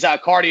think his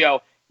cardio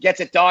gets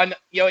it done.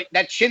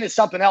 That chin is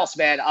something else,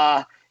 man.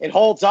 It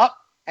holds up.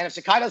 And if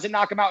Sakai doesn't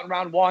knock him out in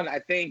round 1, I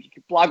think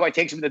Blagoy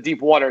takes him to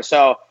deep water.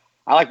 So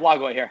I like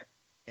Blagoy here.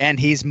 And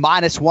he's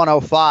minus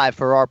 105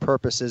 for our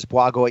purposes.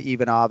 Blagoy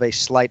Ivanov, a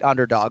slight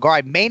underdog. All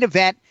right, main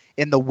event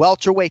in the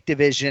welterweight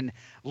division.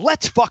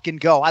 Let's fucking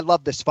go. I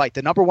love this fight.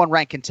 The number 1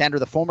 ranked contender,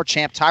 the former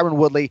champ, Tyron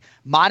Woodley,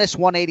 minus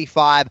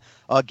 185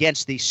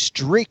 against the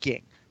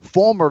streaking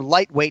former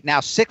lightweight, now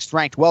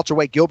 6th-ranked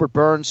welterweight Gilbert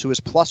Burns, who is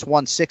plus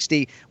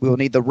 160. We will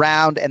need the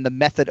round and the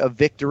method of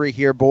victory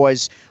here,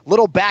 boys.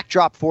 Little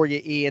backdrop for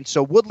you, Ian.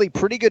 So Woodley,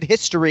 pretty good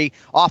history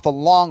off of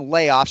long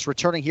layoffs,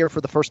 returning here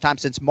for the first time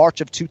since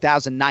March of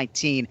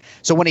 2019.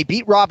 So when he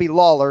beat Robbie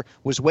Lawler,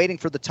 was waiting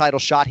for the title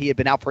shot. He had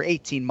been out for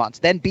 18 months.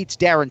 Then beats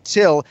Darren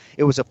Till.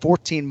 It was a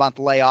 14-month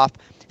layoff.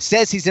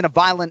 Says he's in a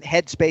violent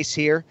headspace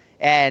here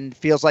and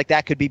feels like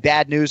that could be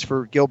bad news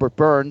for Gilbert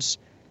Burns.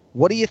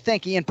 What do you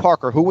think, Ian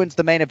Parker? Who wins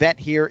the main event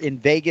here in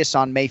Vegas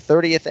on May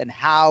 30th, and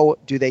how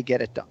do they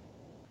get it done?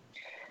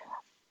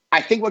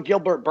 I think what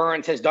Gilbert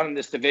Burns has done in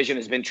this division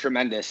has been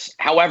tremendous.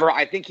 However,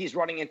 I think he's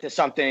running into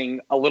something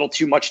a little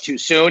too much too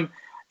soon.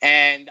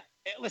 And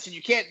listen,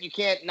 you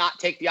can't not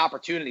take the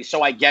opportunity,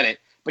 so I get it.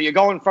 But you're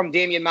going from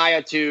Damian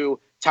Maia to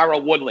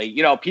Tyron Woodley.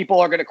 You know, people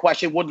are going to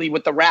question Woodley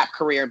with the rap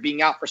career and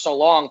being out for so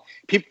long.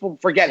 People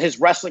forget his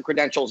wrestling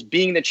credentials,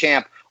 being the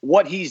champ,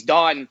 what he's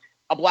done,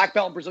 a black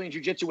belt in Brazilian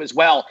Jiu-Jitsu as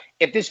well.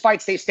 If this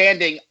fight stays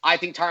standing, I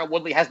think Tyron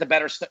Woodley has the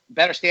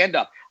better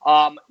stand-up.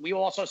 We've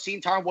also seen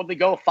Tyron Woodley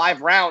go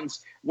 5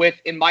 rounds with,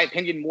 in my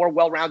opinion, more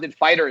well-rounded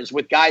fighters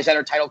with guys that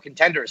are title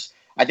contenders.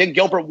 I think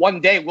Gilbert one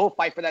day will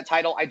fight for that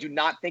title. I do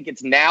not think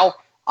it's now.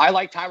 I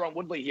like Tyron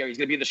Woodley here. He's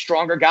going to be the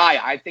stronger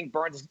guy. I think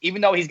Burns,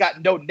 even though he's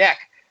got no neck,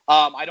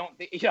 I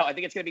think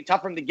it's going to be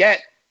tough for him to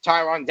get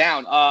Tyron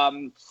down.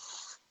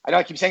 I know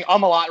I keep saying a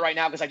lot right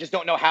now because I just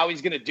don't know how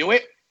he's going to do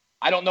it.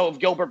 I don't know if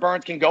Gilbert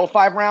Burns can go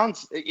 5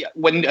 rounds.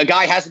 When a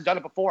guy hasn't done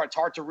it before, it's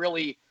hard to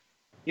really,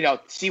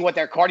 see what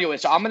their cardio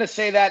is. So I'm going to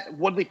say that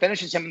Woodley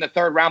finishes him in the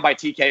 3rd round by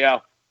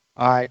TKO.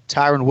 All right,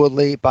 Tyron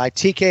Woodley by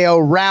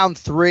TKO, round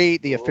 3,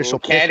 the official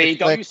pick. Kenny,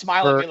 don't you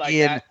smile at me like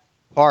Ian that.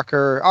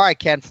 Parker. All right,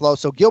 Ken Flo.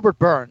 So Gilbert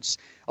Burns,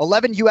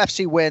 11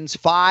 UFC wins,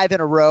 5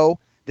 in a row.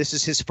 This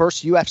is his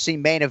first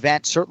UFC main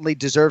event. Certainly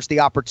deserves the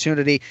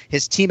opportunity.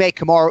 His teammate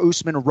Kamaru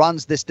Usman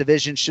runs this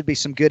division. Should be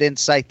some good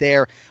insight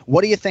there.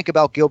 What do you think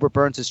about Gilbert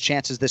Burns'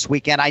 chances this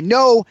weekend? I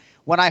know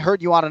when I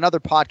heard you on another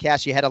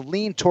podcast, you had a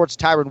lean towards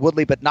Tyron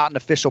Woodley, but not an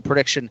official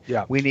prediction.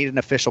 Yeah. We need an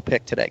official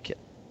pick today, kid.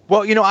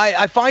 Well,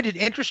 I find it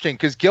interesting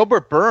because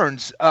Gilbert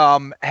Burns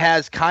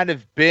has kind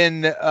of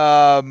been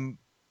kind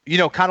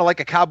of like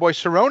a Cowboy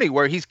Cerrone,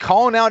 where he's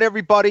calling out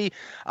everybody.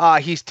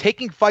 He's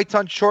taking fights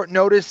on short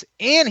notice,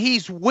 and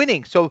he's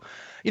winning. So,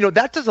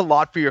 that does a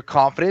lot for your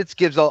confidence,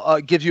 gives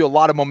you a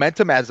lot of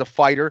momentum as a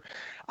fighter.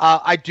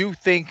 I do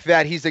think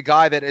that he's a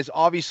guy that is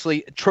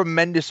obviously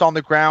tremendous on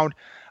the ground.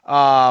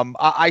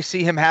 I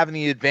see him having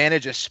the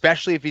advantage,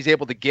 especially if he's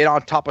able to get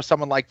on top of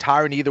someone like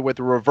Tyron, either with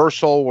a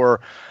reversal or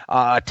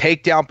a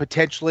takedown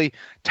potentially.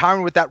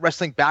 Tyron, with that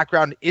wrestling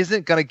background,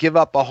 isn't going to give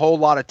up a whole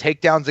lot of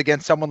takedowns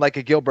against someone like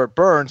a Gilbert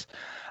Burns.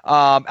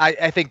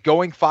 I think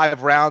going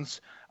 5 rounds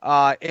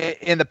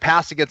in the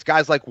past against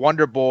guys like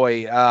Wonder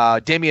Boy,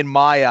 Damian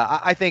Maia,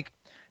 I think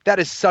that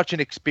is such an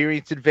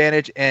experience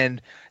advantage.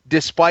 And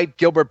despite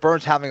Gilbert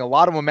Burns having a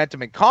lot of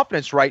momentum and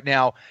confidence right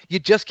now, you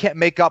just can't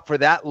make up for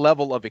that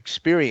level of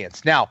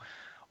experience. Now,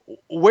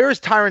 where is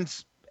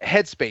Tyron's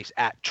headspace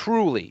at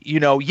truly?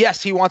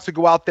 Yes, he wants to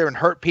go out there and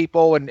hurt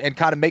people and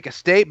kind of make a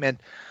statement.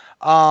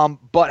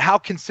 But how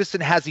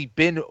consistent has he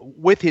been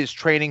with his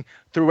training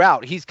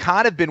throughout? He's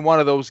kind of been one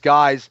of those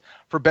guys,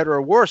 for better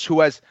or worse, who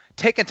has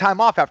taken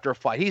time off after a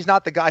fight. He's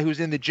not the guy who's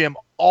in the gym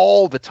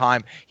all the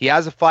time. He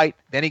has a fight,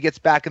 then he gets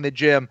back in the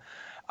gym.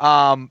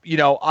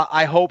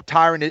 I hope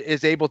Tyron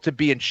is able to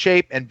be in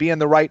shape and be in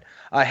the right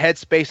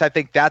headspace. I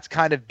think that's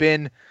kind of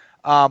been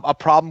a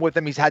problem with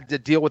him. He's had to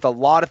deal with a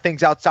lot of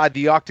things outside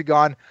the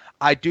octagon.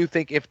 I do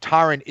think if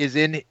Tyron is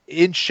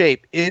in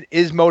shape,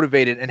 is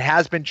motivated, and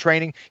has been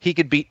training, he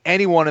could beat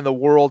anyone in the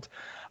world.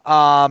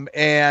 I'm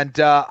going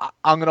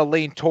to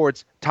lean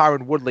towards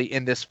Tyron Woodley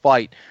in this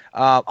fight.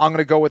 I'm going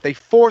to go with a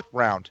 4th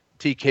round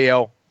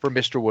TKO for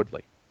Mr.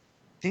 Woodley.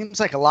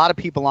 Seems like a lot of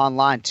people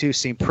online, too,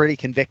 seem pretty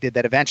convicted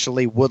that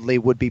eventually Woodley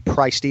would be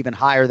priced even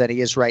higher than he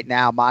is right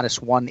now,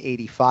 minus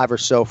 185 or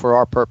so for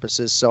our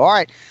purposes. So, all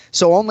right.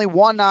 So only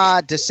one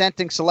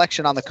dissenting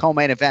selection on the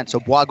co-main event.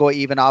 So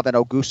Blagoy Ivanov and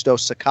Augusto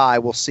Sakai.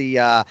 We'll see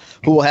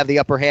who will have the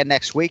upper hand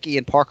next week.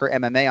 Ian Parker,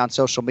 MMA on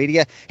social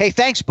media. Hey,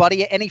 thanks,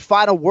 buddy. Any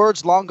final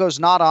words? Longo's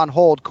not on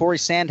hold. Corey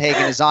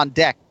Sandhagen is on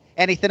deck.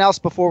 Anything else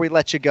before we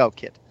let you go,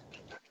 kid?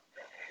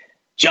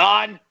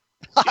 John,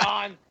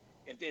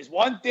 if there's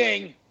one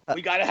thing,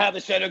 we got to have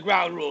a set of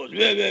ground rules.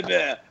 Blah, blah, blah.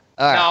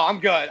 Right. No, I'm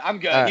good.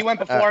 Right. He went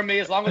before me.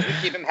 As long as we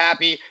keep him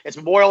happy. It's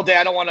Memorial Day.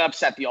 I don't want to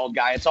upset the old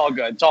guy. It's all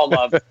good. It's all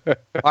love. All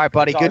right,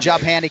 buddy. Good job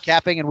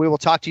handicapping, and we will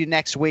talk to you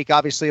next week.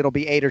 Obviously, it'll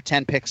be 8 or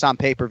 10 picks on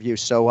pay-per-view.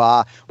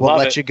 So we'll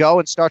let you go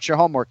and start your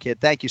homework, kid.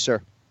 Thank you,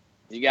 sir.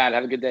 You got it.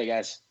 Have a good day,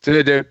 guys. See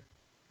you, dude.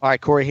 All right,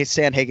 Corey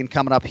Sandhagen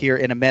coming up here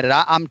in a minute.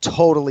 I'm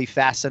totally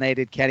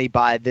fascinated, Kenny,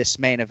 by this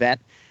main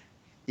event.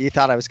 You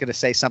thought I was going to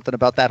say something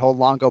about that whole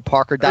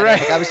Longo-Parker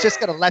dynamic. Right. I was just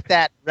going to let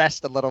that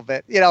rest a little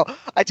bit.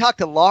 I talked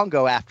to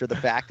Longo after the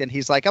fact, and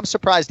he's like, I'm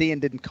surprised Ian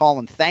didn't call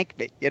and thank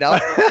me. He don't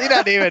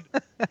even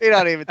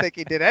think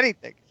he did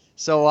anything.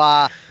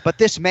 So, but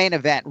this main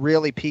event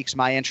really piques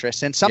my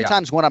interest. And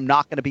sometimes when I'm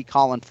not going to be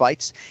calling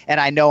fights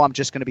and I know I'm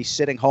just going to be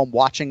sitting home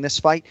watching this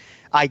fight,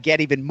 I get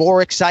even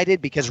more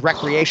excited because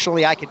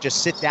recreationally I could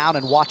just sit down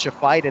and watch a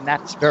fight, and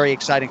that's very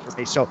exciting for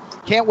me. So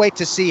can't wait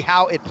to see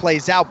how it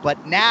plays out.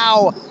 But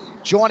now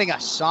joining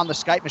us on the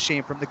Skype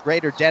machine from the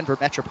greater Denver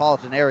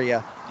metropolitan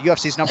area, the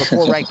UFC's number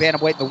 4 ranked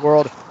bantamweight in the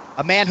world,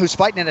 a man who's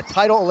fighting in a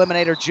title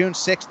eliminator June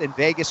 6th in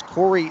Vegas,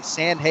 Corey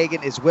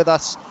Sandhagen, is with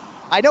us.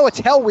 I know it's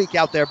hell week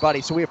out there,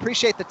 buddy, so we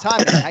appreciate the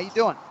time, man. How you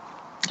doing?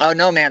 Oh,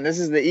 no, man. This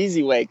is the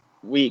easy week.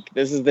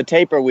 This is the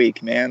taper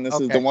week, man. This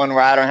is the one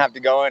where I don't have to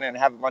go in and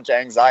have a bunch of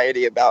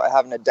anxiety about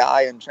having to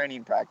die in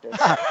training practice.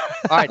 All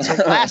right,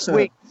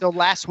 so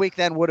last week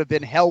then would have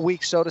been hell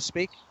week, so to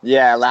speak?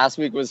 Yeah, last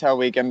week was hell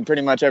week, and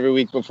pretty much every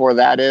week before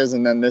that is,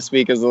 and then this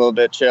week is a little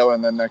bit chill,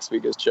 and then next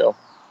week is chill.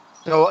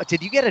 So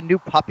did you get a new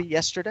puppy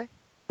yesterday?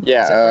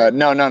 Yeah,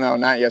 no,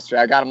 not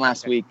yesterday. I got him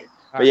last week.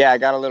 But yeah, I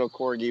got a little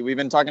corgi. We've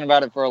been talking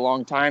about it for a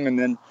long time, and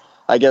then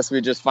I guess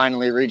we just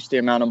finally reached the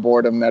amount of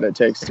boredom that it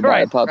takes to buy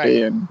a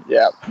puppy, and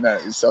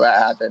so that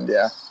happened,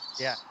 yeah.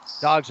 Yeah,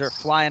 dogs are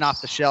flying off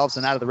the shelves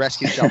and out of the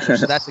rescue shelter,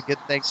 so that's a good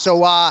thing.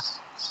 So, all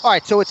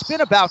right, so it's been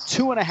about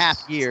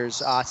 2.5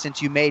 years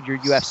since you made your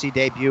UFC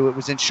debut. It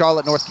was in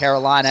Charlotte, North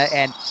Carolina,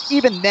 and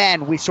even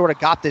then we sort of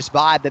got this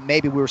vibe that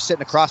maybe we were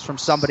sitting across from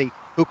somebody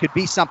who could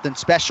be something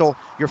special.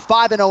 You're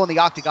 5-0 in the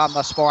octagon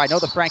thus far. I know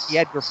the Frankie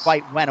Edgar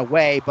fight went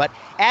away, but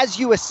as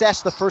you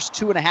assess the first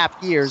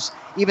 2.5 years,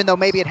 even though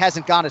maybe it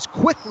hasn't gone as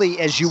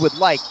quickly as you would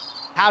like,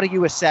 how do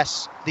you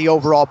assess the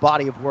overall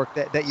body of work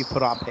that you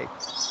put on paper?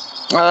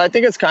 I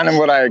think it's kind of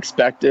what I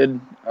expected.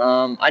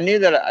 I knew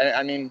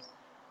that,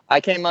 I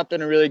came up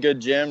in a really good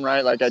gym,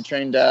 right? Like I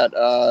trained at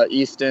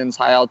Easton's,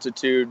 High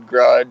Altitude,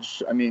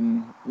 Grudge.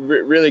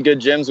 Really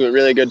good gyms with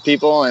really good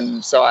people.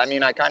 And so,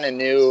 I kind of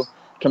knew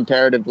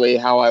comparatively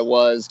how I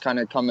was kind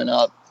of coming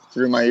up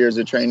through my years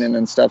of training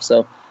and stuff.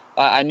 So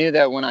I knew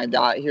that when I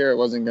got here, it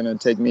wasn't going to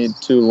take me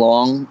too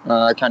long.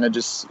 I kind of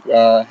just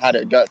had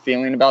a gut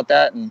feeling about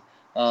that. And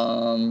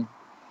but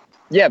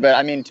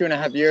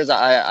 2.5 years,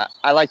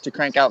 I like to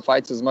crank out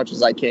fights as much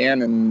as I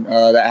can. And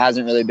that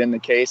hasn't really been the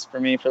case for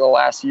me for the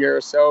last year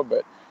or so,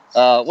 but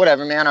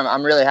whatever, man,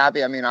 I'm really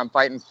happy. I'm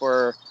fighting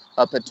for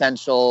a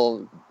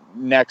potential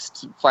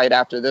next fight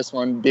after this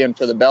one being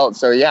for the belt.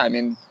 So yeah,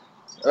 I'm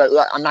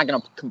not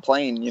going to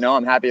complain,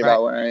 I'm happy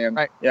about where I am.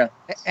 Right. Yeah.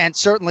 And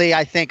certainly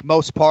I think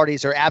most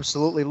parties are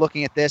absolutely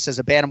looking at this as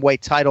a bantamweight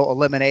title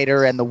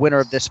eliminator, and the winner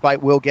of this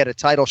fight will get a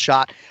title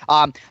shot.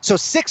 So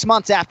 6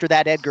 months after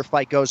that Edgar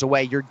fight goes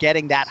away, you're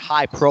getting that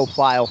high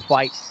profile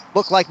fight.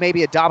 Looked like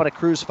maybe a Dominic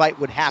Cruz fight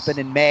would happen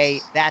in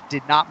May. That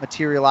did not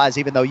materialize,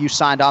 even though you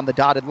signed on the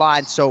dotted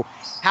line. So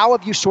how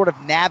have you sort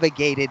of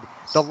navigated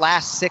the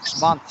last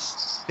 6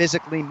 months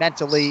physically,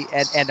 mentally,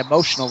 and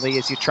emotionally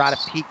as you try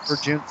to peak for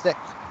June 6th?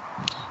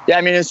 Yeah,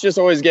 it's just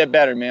always get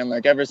better, man.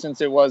 Like ever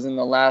since it was since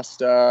my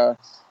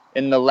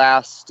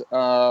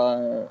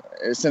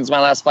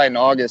last fight in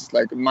August,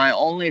 like my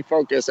only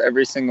focus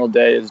every single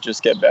day is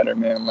just get better,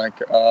 man.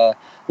 Like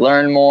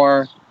learn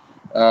more,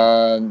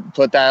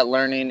 put that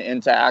learning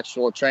into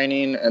actual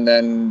training, and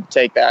then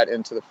take that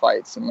into the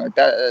fights. And like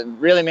that,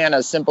 really, man,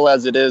 as simple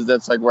as it is,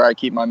 that's like where I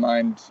keep my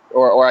mind,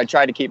 or I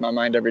try to keep my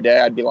mind every day.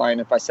 I'd be lying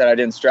if I said I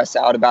didn't stress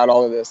out about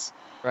all of this,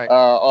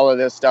 all of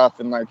this stuff,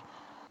 and like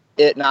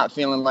it not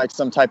feeling like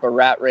some type of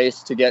rat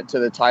race to get to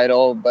the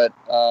title, but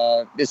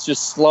it's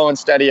just slow and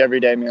steady every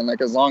day, man. Like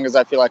as long as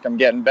I feel like I'm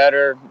getting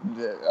better,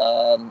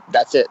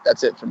 that's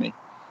it for me.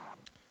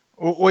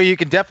 Well, you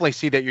can definitely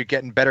see that you're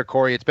getting better,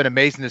 Corey. It's been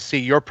amazing to see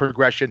your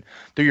progression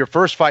through your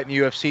first fight in the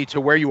UFC to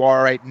where you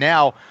are right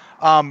now.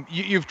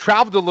 You've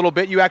traveled a little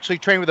bit. You actually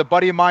trained with a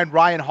buddy of mine,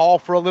 Ryan Hall,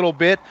 for a little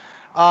bit.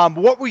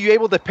 What were you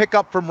able to pick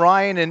up from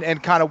Ryan,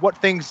 and kind of what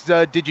things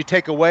did you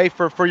take away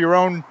for your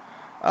own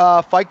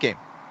fight game?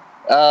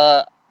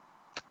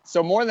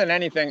 So more than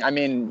anything,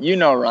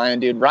 Ryan,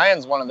 dude.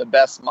 Ryan's one of the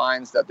best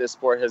minds that this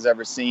sport has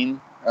ever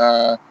seen.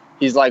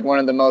 He's like one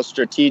of the most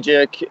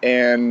strategic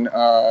and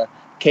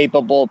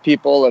capable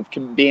people of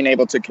being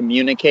able to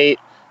communicate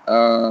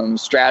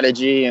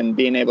strategy and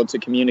being able to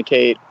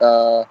communicate,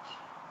 I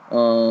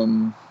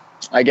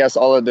guess,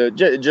 all of the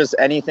just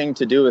anything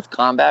to do with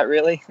combat,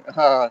 really.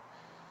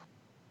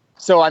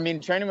 So,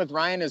 training with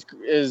Ryan is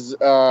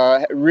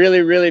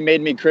really, really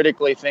made me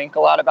critically think a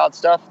lot about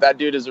stuff. That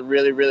dude is a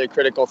really, really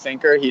critical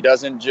thinker. He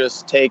doesn't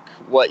just take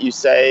what you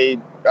say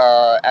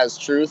as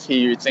truth.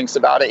 He thinks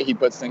about it. He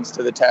puts things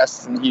to the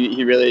test, and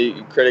he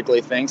really critically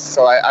thinks.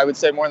 So I would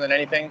say more than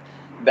anything,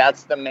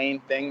 that's the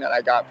main thing that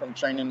I got from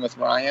training with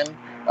Ryan,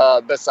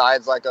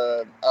 besides like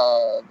a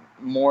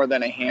more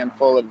than a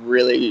handful of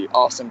really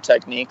awesome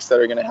techniques that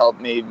are going to help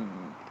me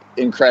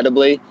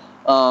incredibly.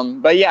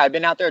 But yeah, I've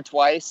been out there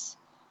twice.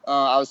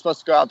 I was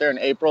supposed to go out there in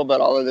April, but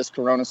all of this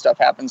Corona stuff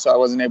happened, so I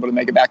wasn't able to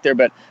make it back there.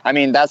 But,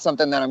 that's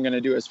something that I'm going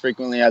to do as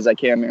frequently as I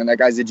can, man. That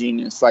guy's a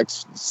genius. Like,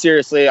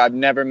 seriously, I've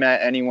never met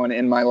anyone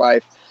in my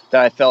life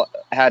that I felt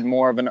had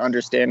more of an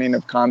understanding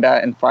of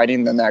combat and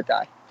fighting than that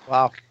guy.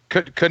 Wow.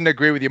 Couldn't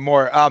agree with you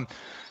more.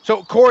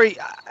 So, Corey,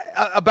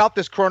 about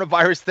this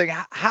coronavirus thing,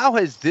 how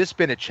has this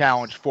been a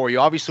challenge for you?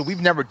 Obviously,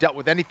 we've never dealt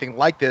with anything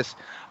like this.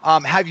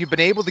 Have you been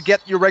able to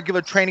get your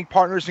regular training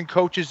partners and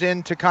coaches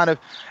in to kind of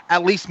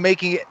at least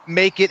make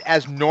it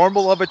as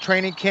normal of a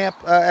training camp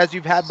as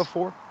you've had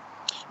before?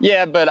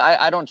 Yeah, but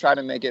I don't try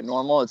to make it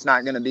normal. It's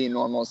not going to be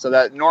normal. So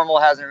that normal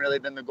hasn't really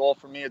been the goal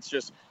for me.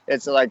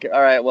 It's like,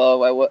 all right,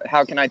 well,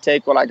 how can I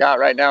take what I got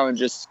right now and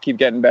just keep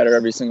getting better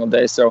every single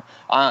day? So,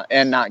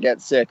 and not get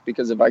sick,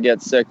 because if I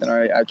get sick, then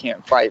I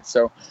can't fight.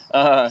 So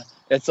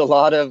it's a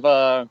lot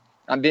of,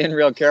 I'm being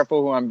real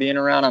careful who I'm being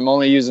around. I'm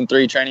only using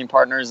 3 training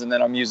partners, and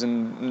then I'm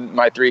using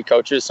my 3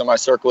 coaches. So my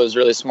circle is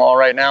really small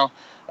right now.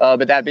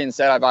 But that being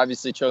said, I've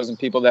obviously chosen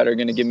people that are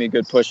going to give me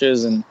good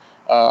pushes and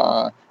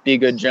be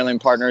good drilling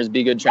partners,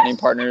 be good training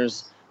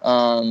partners.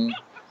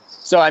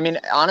 So, I mean,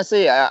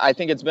 honestly, I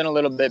think it's been a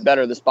little bit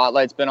better. The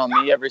spotlight's been on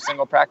me every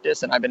single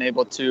practice, and I've been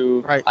able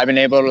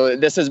to,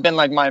 this has been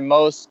like my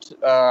most,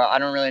 I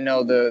don't really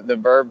know the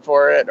verb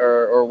for it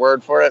or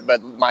word for it,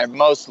 but my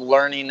most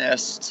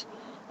learningest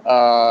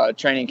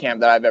training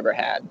camp that I've ever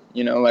had,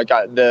 like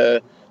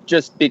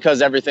just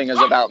because everything is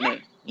about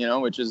me,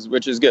 which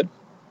is good.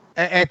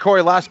 And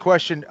Corey, last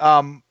question.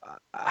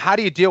 How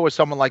do you deal with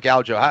someone like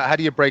Aljo? How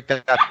do you break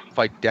that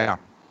fight down?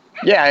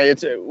 Yeah,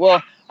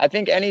 I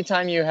think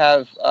anytime you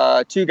have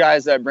 2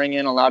 guys that bring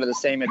in a lot of the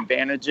same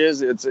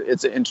advantages, it's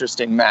an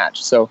interesting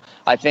match. So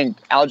I think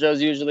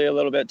Aljo's usually a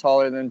little bit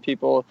taller than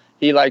people.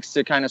 He likes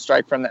to kind of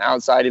strike from the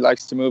outside. He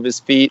likes to move his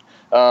feet.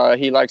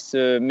 He likes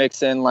to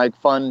mix in like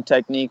fun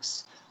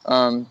techniques,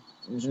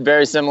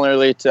 very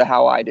similarly to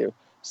how I do.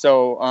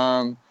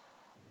 So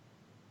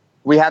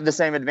we have the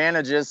same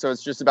advantages, so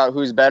it's just about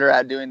who's better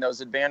at doing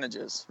those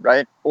advantages,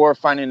 right? Or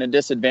finding a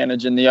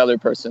disadvantage in the other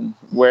person,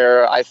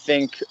 where I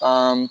think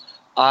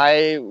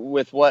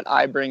with what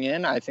I bring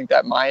in, I think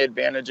that my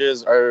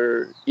advantages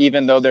are,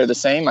 even though they're the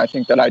same, I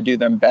think that I do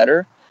them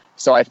better.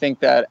 So I think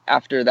that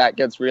after that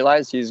gets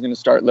realized, he's going to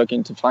start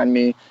looking to find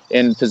me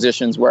in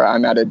positions where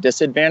I'm at a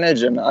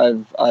disadvantage, and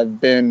I've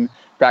been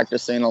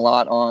practicing a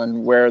lot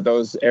on where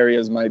those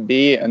areas might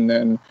be, and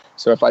then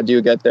so if I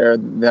do get there,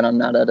 then I'm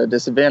not at a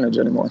disadvantage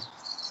anymore.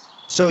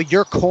 So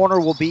your corner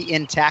will be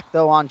intact,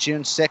 though, on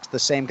June 6th, the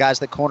same guys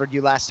that cornered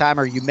you last time?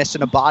 Are you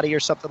missing a body or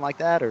something like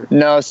that? Or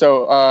no,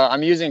 so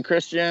I'm using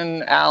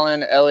Christian,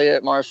 Allen,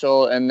 Elliott,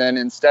 Marshall, and then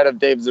instead of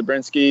Dave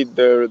Zabrinsky,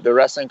 the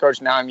wrestling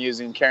coach, now I'm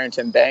using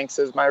Carrington Banks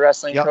as my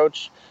wrestling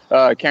coach.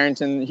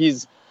 Carrington,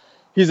 he's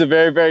a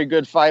very, very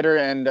good fighter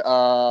and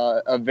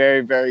a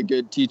very, very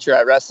good teacher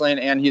at wrestling.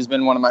 And he's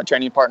been one of my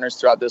training partners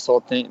throughout this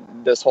whole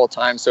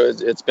time. So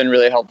it's been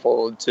really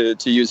helpful to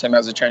use him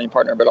as a training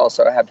partner, but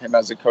also have him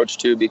as a coach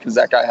too, because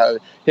that guy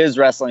his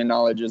wrestling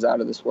knowledge is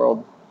out of this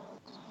world.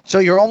 So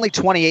you're only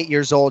 28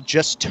 years old,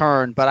 just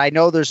turned, but I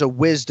know there's a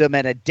wisdom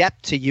and a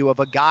depth to you of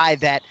a guy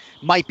that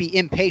might be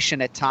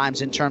impatient at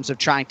times in terms of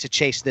trying to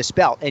chase this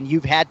belt. And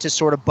you've had to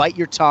sort of bite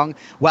your tongue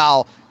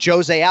while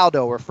Jose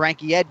Aldo or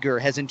Frankie Edgar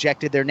has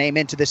injected their name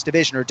into this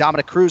division, or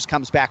Dominic Cruz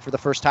comes back for the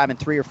first time in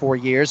 3 or 4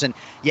 years, and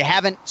you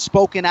haven't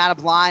spoken out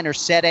of line or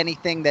said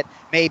anything that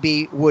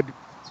maybe would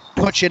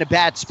put you in a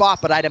bad spot.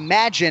 But I'd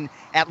imagine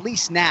at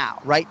least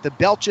now, right? The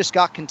belt just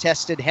got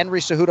contested.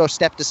 Henry Cejudo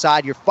stepped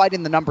aside. You're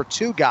fighting the number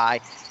 2 guy.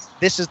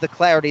 This is the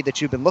clarity that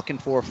you've been looking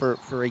for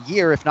a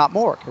year, if not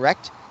more,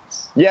 correct?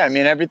 Yeah, I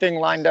mean, everything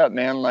lined up,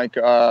 man. Like,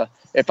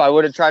 if I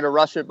would have tried to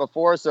rush it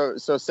before, so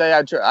say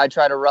I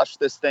try to rush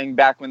this thing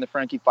back when the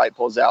Frankie fight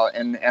pulls out,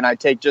 and I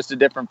take just a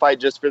different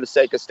fight just for the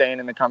sake of staying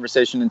in the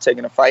conversation and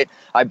taking a fight,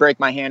 I break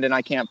my hand and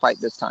I can't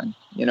fight this time,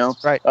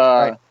 Right.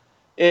 Right.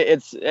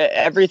 It's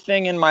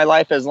everything in my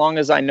life, as long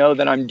as I know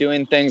that I'm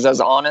doing things as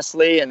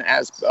honestly and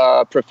as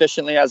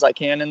proficiently as I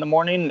can in the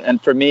morning.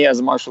 And for me as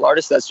a martial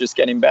artist, that's just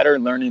getting better,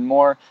 learning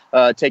more,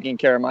 taking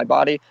care of my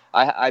body.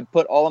 I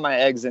put all of my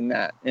eggs in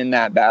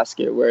that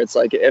basket, where it's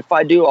like, if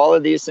I do all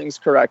of these things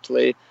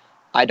correctly,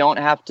 I don't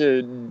have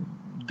to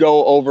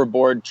go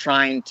overboard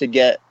trying to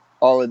get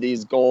all of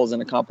these goals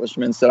and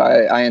accomplishments that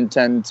I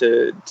intend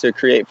to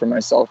create for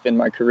myself in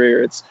my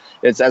career.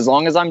 It's as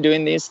long as I'm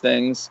doing these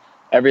things,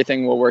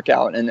 everything will work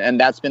out. And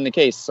that's been the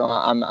case. So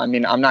I'm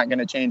not going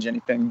to change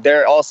anything.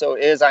 There also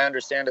is, I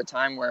understand, a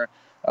time where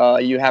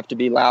you have to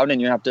be loud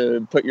and you have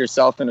to put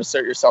yourself and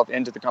assert yourself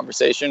into the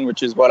conversation,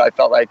 which is what I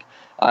felt like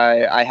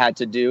I had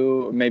to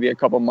do maybe a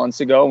couple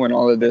months ago when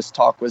all of this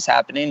talk was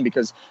happening,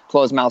 because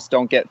closed mouths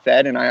don't get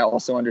fed. And I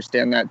also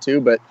understand that too.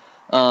 But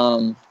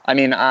I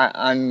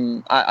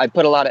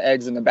put a lot of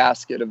eggs in the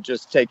basket of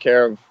just take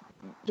care of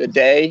the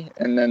day,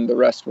 and then the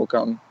rest will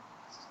come.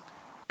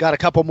 Got a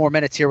couple more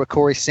minutes here with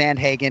Corey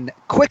Sandhagen.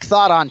 Quick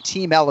thought on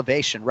team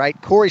elevation, right?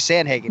 Corey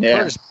Sandhagen,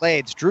 Curtis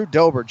Blades, Drew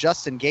Dober,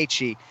 Justin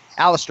Gaethje,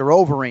 Alistair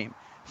Overeem,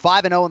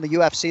 5-0 in the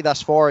UFC thus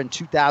far in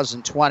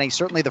 2020.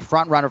 Certainly the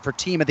front runner for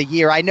Team of the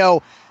Year. I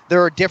know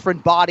there are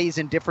different bodies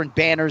and different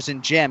banners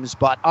and gyms,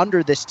 but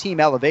under this team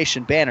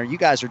elevation banner, you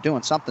guys are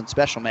doing something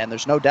special, man.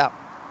 There's no doubt.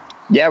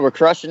 Yeah, we're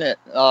crushing it.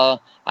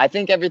 I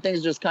think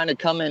everything's just kind of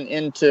coming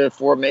into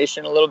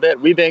formation a little bit.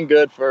 We've been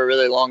good for a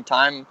really long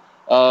time.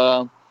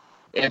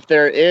 if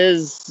there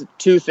is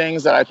two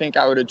things that I think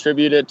I would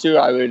attribute it to,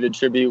 I would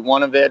attribute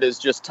one of it is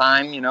just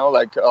time.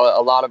 Like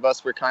a lot of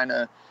us were kind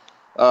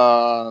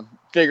of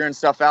figuring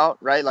stuff out,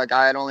 right? Like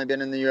I had only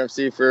been in the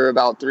UFC for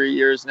about 3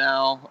 years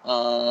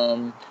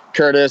now.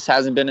 Curtis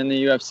hasn't been in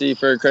the UFC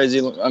for a crazy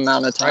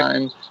amount of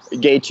time.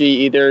 Right.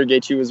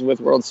 Gaethje was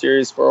with World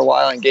Series for a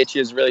while, and Gaethje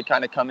has really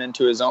kind of come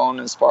into his own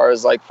as far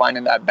as like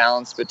finding that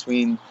balance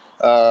between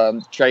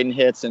trading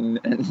hits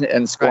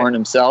and scoring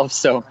himself.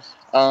 So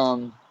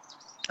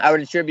I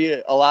would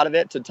attribute a lot of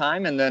it to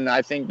time. And then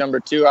I think number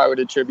two, I would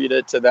attribute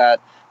it to that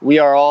we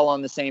are all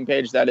on the same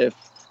page that if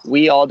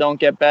we all don't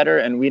get better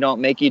and we don't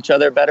make each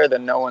other better,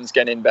 then no one's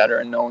getting better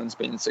and no one's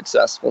being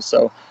successful.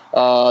 So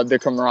the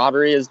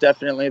camaraderie is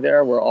definitely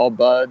there. We're all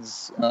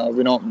buds.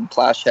 We don't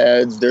clash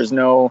heads. There's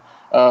no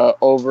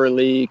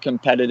overly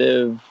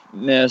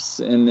competitiveness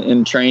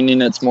in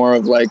training. It's more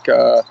of like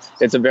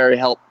it's a very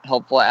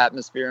helpful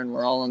atmosphere, and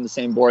we're all on the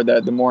same board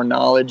that the more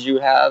knowledge you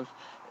have,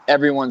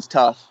 everyone's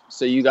tough.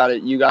 So you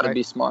gotta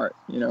be smart,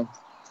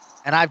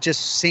 And I've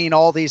just seen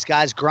all these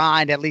guys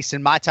grind, at least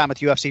in my time with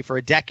UFC, for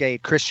a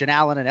decade. Christian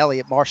Allen and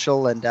Elliot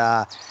Marshall and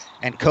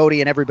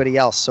Cody and everybody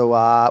else.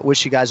 So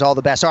wish you guys all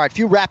the best. All right, a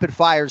few rapid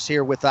fires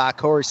here with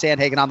Corey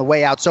Sandhagen on the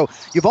way out. So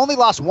you've only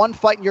lost one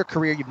fight in your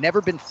career. You've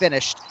never been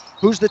finished.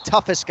 Who's the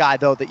toughest guy,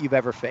 though, that you've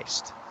ever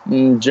faced?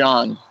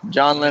 John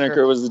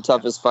Lineker was the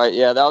toughest fight.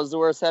 Yeah, that was the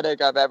worst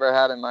headache I've ever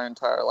had in my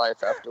entire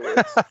life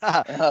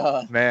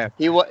afterwards. Man.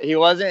 He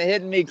wasn't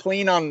hitting me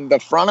clean on the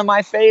front of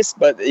my face,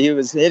 but he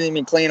was hitting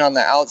me clean on the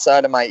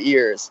outside of my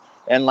ears.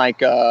 And like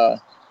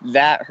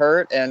that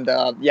hurt. And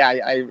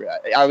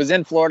I was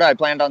in Florida. I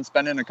planned on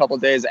spending a couple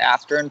days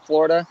after in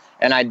Florida,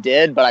 and I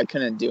did, but I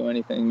couldn't do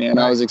anything, man.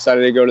 I was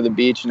excited to go to the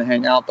beach and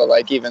hang out, but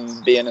like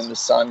even being in the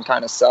sun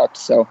kind of sucked.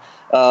 So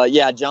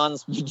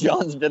John's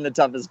been the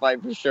toughest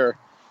fight for sure.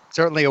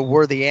 Certainly a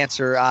worthy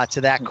answer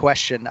to that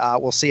question.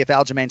 We'll see if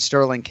Aljamain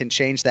Sterling can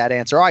change that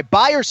answer. All right,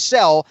 buy or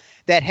sell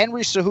that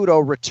Henry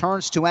Cejudo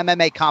returns to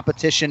MMA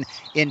competition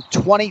in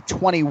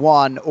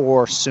 2021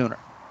 or sooner?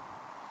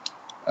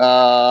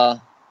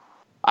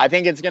 I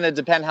think it's going to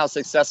depend how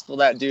successful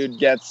that dude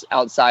gets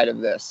outside of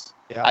this.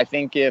 Yeah. I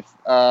think if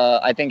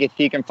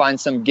he can find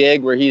some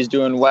gig where he's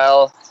doing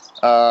well,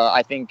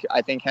 I think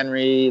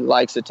Henry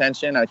likes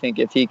attention. I think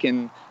if he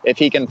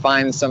can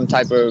find some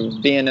type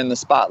of being in the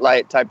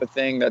spotlight type of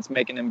thing that's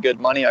making him good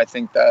money, I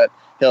think that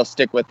he'll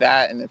stick with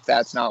that. And if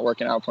that's not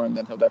working out for him,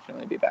 then he'll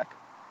definitely be back.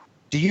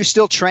 Do you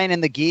still train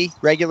in the gi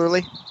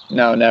regularly?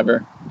 No,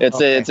 never. It's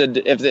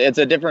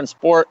a different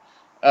sport.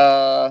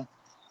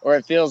 Or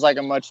it feels like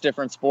a much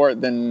different sport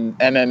than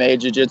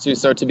MMA jiu-jitsu.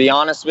 So to be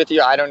honest with you,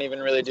 I don't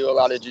even really do a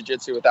lot of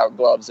jiu-jitsu without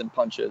gloves and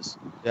punches.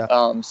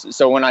 Yeah.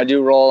 So when I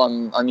do roll,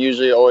 I'm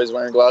usually always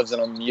wearing gloves,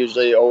 and I'm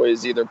usually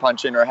always either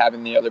punching or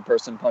having the other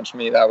person punch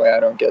me. That way I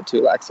don't get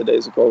too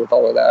lackadaisical with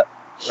all of that.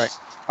 Right.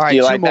 All right. Do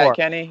you like more. that,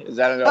 Kenny? Is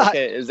that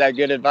okay? Is that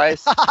good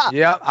advice?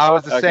 Yeah, I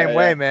was the same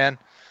way, man.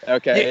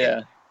 Okay,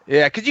 yeah.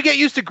 Yeah, because you get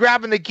used to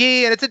grabbing the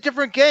gi, and it's a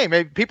different game.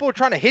 People are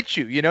trying to hit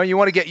you. You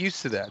want to get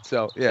used to that.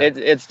 So yeah,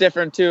 it's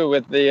different too.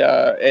 With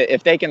the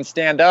if they can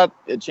stand up,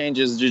 it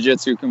changes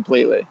jiu-jitsu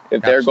completely.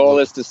 If their goal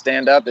is to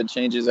stand up, it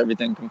changes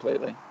everything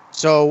completely.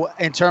 So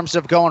in terms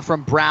of going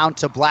from brown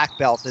to black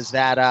belt, is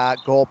that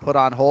goal put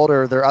on hold,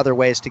 or are there other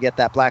ways to get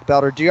that black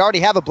belt, or do you already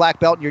have a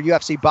black belt and your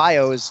UFC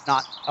bio is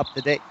not up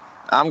to date?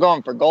 I'm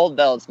going for gold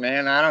belts,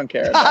 man. I don't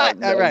care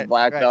about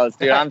black belts,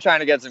 dude. I'm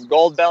trying to get some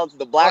gold belts.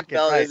 The black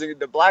belt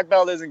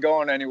isn't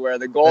going anywhere.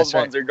 The gold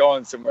ones are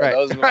going somewhere.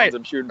 Those are the ones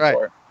I'm shooting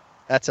for.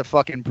 That's a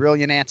fucking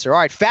brilliant answer. All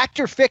right, fact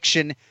or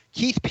fiction?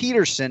 Keith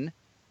Peterson,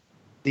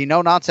 the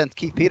no-nonsense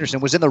Keith Peterson,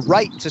 was in the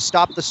right to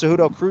stop the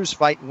Cejudo Cruz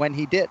fight when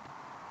he did.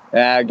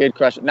 Yeah, good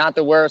question. Not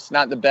the worst,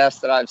 not the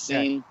best that I've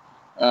seen.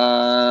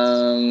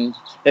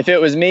 If it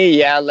was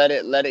me, let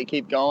it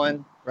keep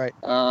going. Right.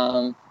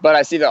 But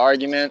I see the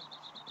argument.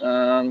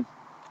 I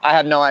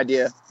have no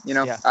idea.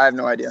 I have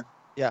no idea.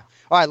 Yeah.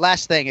 All right.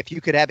 Last thing. If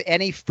you could have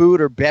any food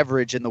or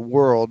beverage in the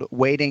world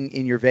waiting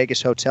in your Vegas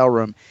hotel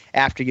room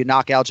after you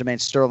knock Aljamain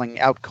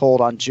Sterling out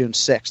cold on June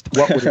 6th,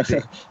 what would it be?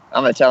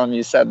 I'm going to tell him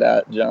you said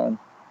that, John.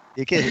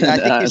 I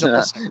think he's a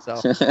listener.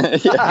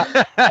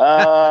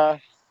 So.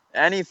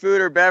 Any food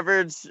or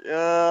beverage,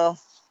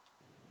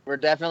 we're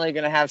definitely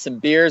going to have some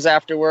beers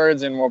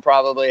afterwards, and we'll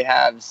probably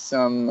have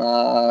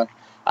some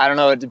I don't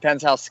know. It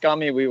depends how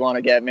scummy we want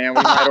to get, man.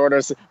 We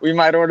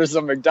might order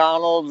some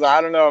McDonald's.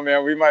 I don't know,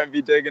 man. We might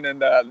be digging in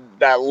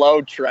that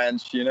low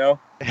trench,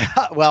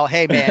 Well,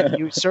 hey, man,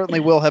 you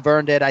certainly will have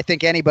earned it. I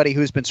think anybody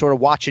who's been sort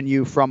of watching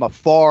you from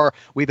afar,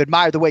 we've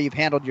admired the way you've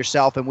handled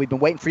yourself, and we've been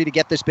waiting for you to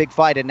get this big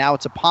fight, and now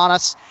it's upon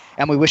us,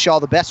 and we wish you all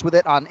the best with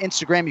it. On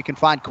Instagram, you can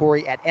find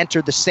Corey at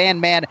Enter the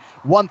Sandman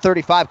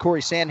 135.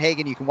 Corey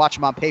Sandhagen. You can watch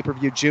him on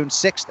pay-per-view June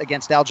 6th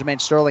against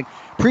Aljamain Sterling.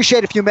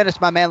 Appreciate a few minutes,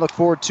 my man. Look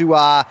forward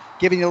to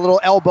giving you a little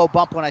elbow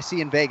bump when I see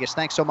you in Vegas.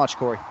 Thanks so much,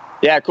 Corey.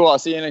 Yeah, cool. I'll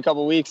see you in a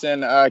couple weeks.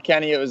 And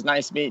Kenny, it was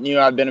nice meeting you.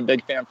 I've been a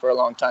big fan for a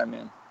long time,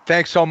 man.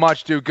 Thanks so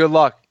much, dude. Good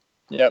luck.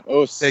 Yep.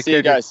 See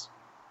you guys.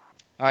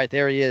 All right,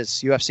 there he is,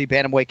 UFC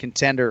bantamweight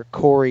contender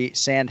Corey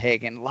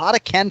Sandhagen. A lot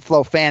of Ken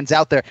Flo fans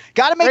out there.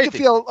 Got to make you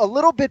feel a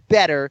little bit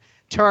better.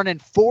 Turning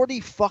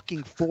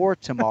 44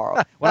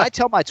 tomorrow. When I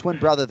tell my twin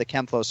brother the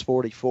Ken Flo's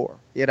 44,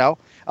 you know,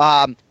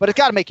 but it's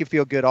got to make you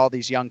feel good. All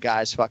these young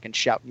guys fucking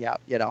shouting you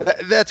out, you know.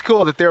 That's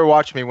cool that they were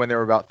watching me when they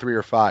were about 3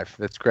 or 5.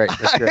 That's great.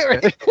 That's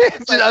great.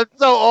 I'm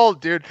so old,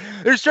 dude.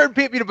 There's certain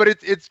people, but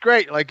it's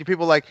great. Like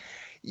people like,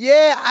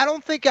 yeah, I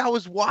don't think I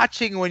was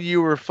watching when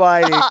you were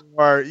fighting,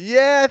 or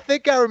yeah, I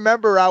think I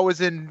remember I was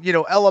in,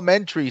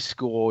 elementary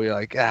school. You're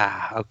like,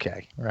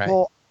 okay, right.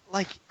 Well,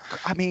 like,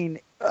 I mean,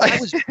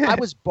 I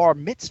was bar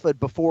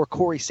mitzvahed before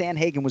Corey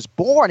Sandhagen was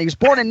born. He was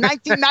born in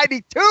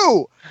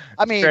 1992.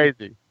 I mean,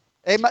 crazy.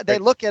 They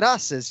look at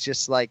us as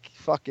just like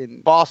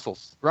fucking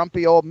fossils,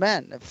 grumpy old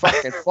men,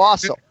 fucking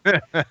fossil.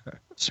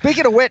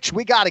 Speaking of which,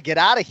 we got to get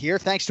out of here.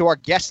 Thanks to our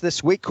guests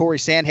this week, Corey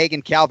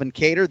Sandhagen, Calvin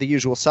Kattar, the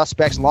usual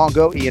suspects,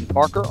 Longo, Ian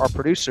Parker, our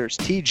producers,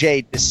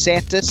 TJ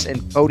DeSantis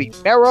and Cody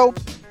Merrow.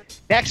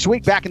 Next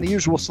week, back in the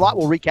usual slot,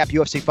 we'll recap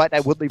UFC Fight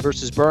Night, Woodley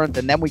versus Burns,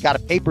 and then we got a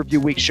pay-per-view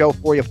week show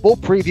for you. Full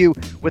preview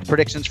with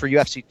predictions for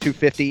UFC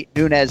 250,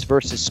 Nunes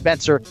versus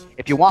Spencer.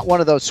 If you want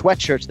one of those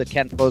sweatshirts that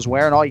Ken Flo's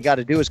wearing, all you got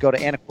to do is go to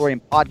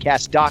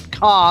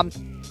AnikFlorianPodcast.com,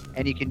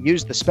 and you can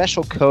use the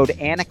special code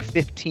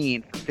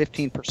ANIK15 for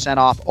 15%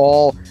 off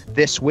all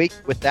this week.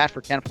 With that,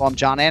 for Ken Flo, I'm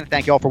John Anik.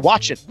 Thank you all for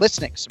watching,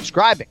 listening,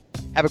 subscribing.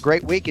 Have a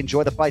great week.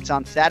 Enjoy the fights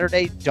on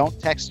Saturday. Don't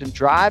text and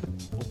drive.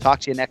 We'll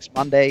talk to you next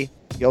Monday.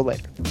 See you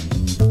later.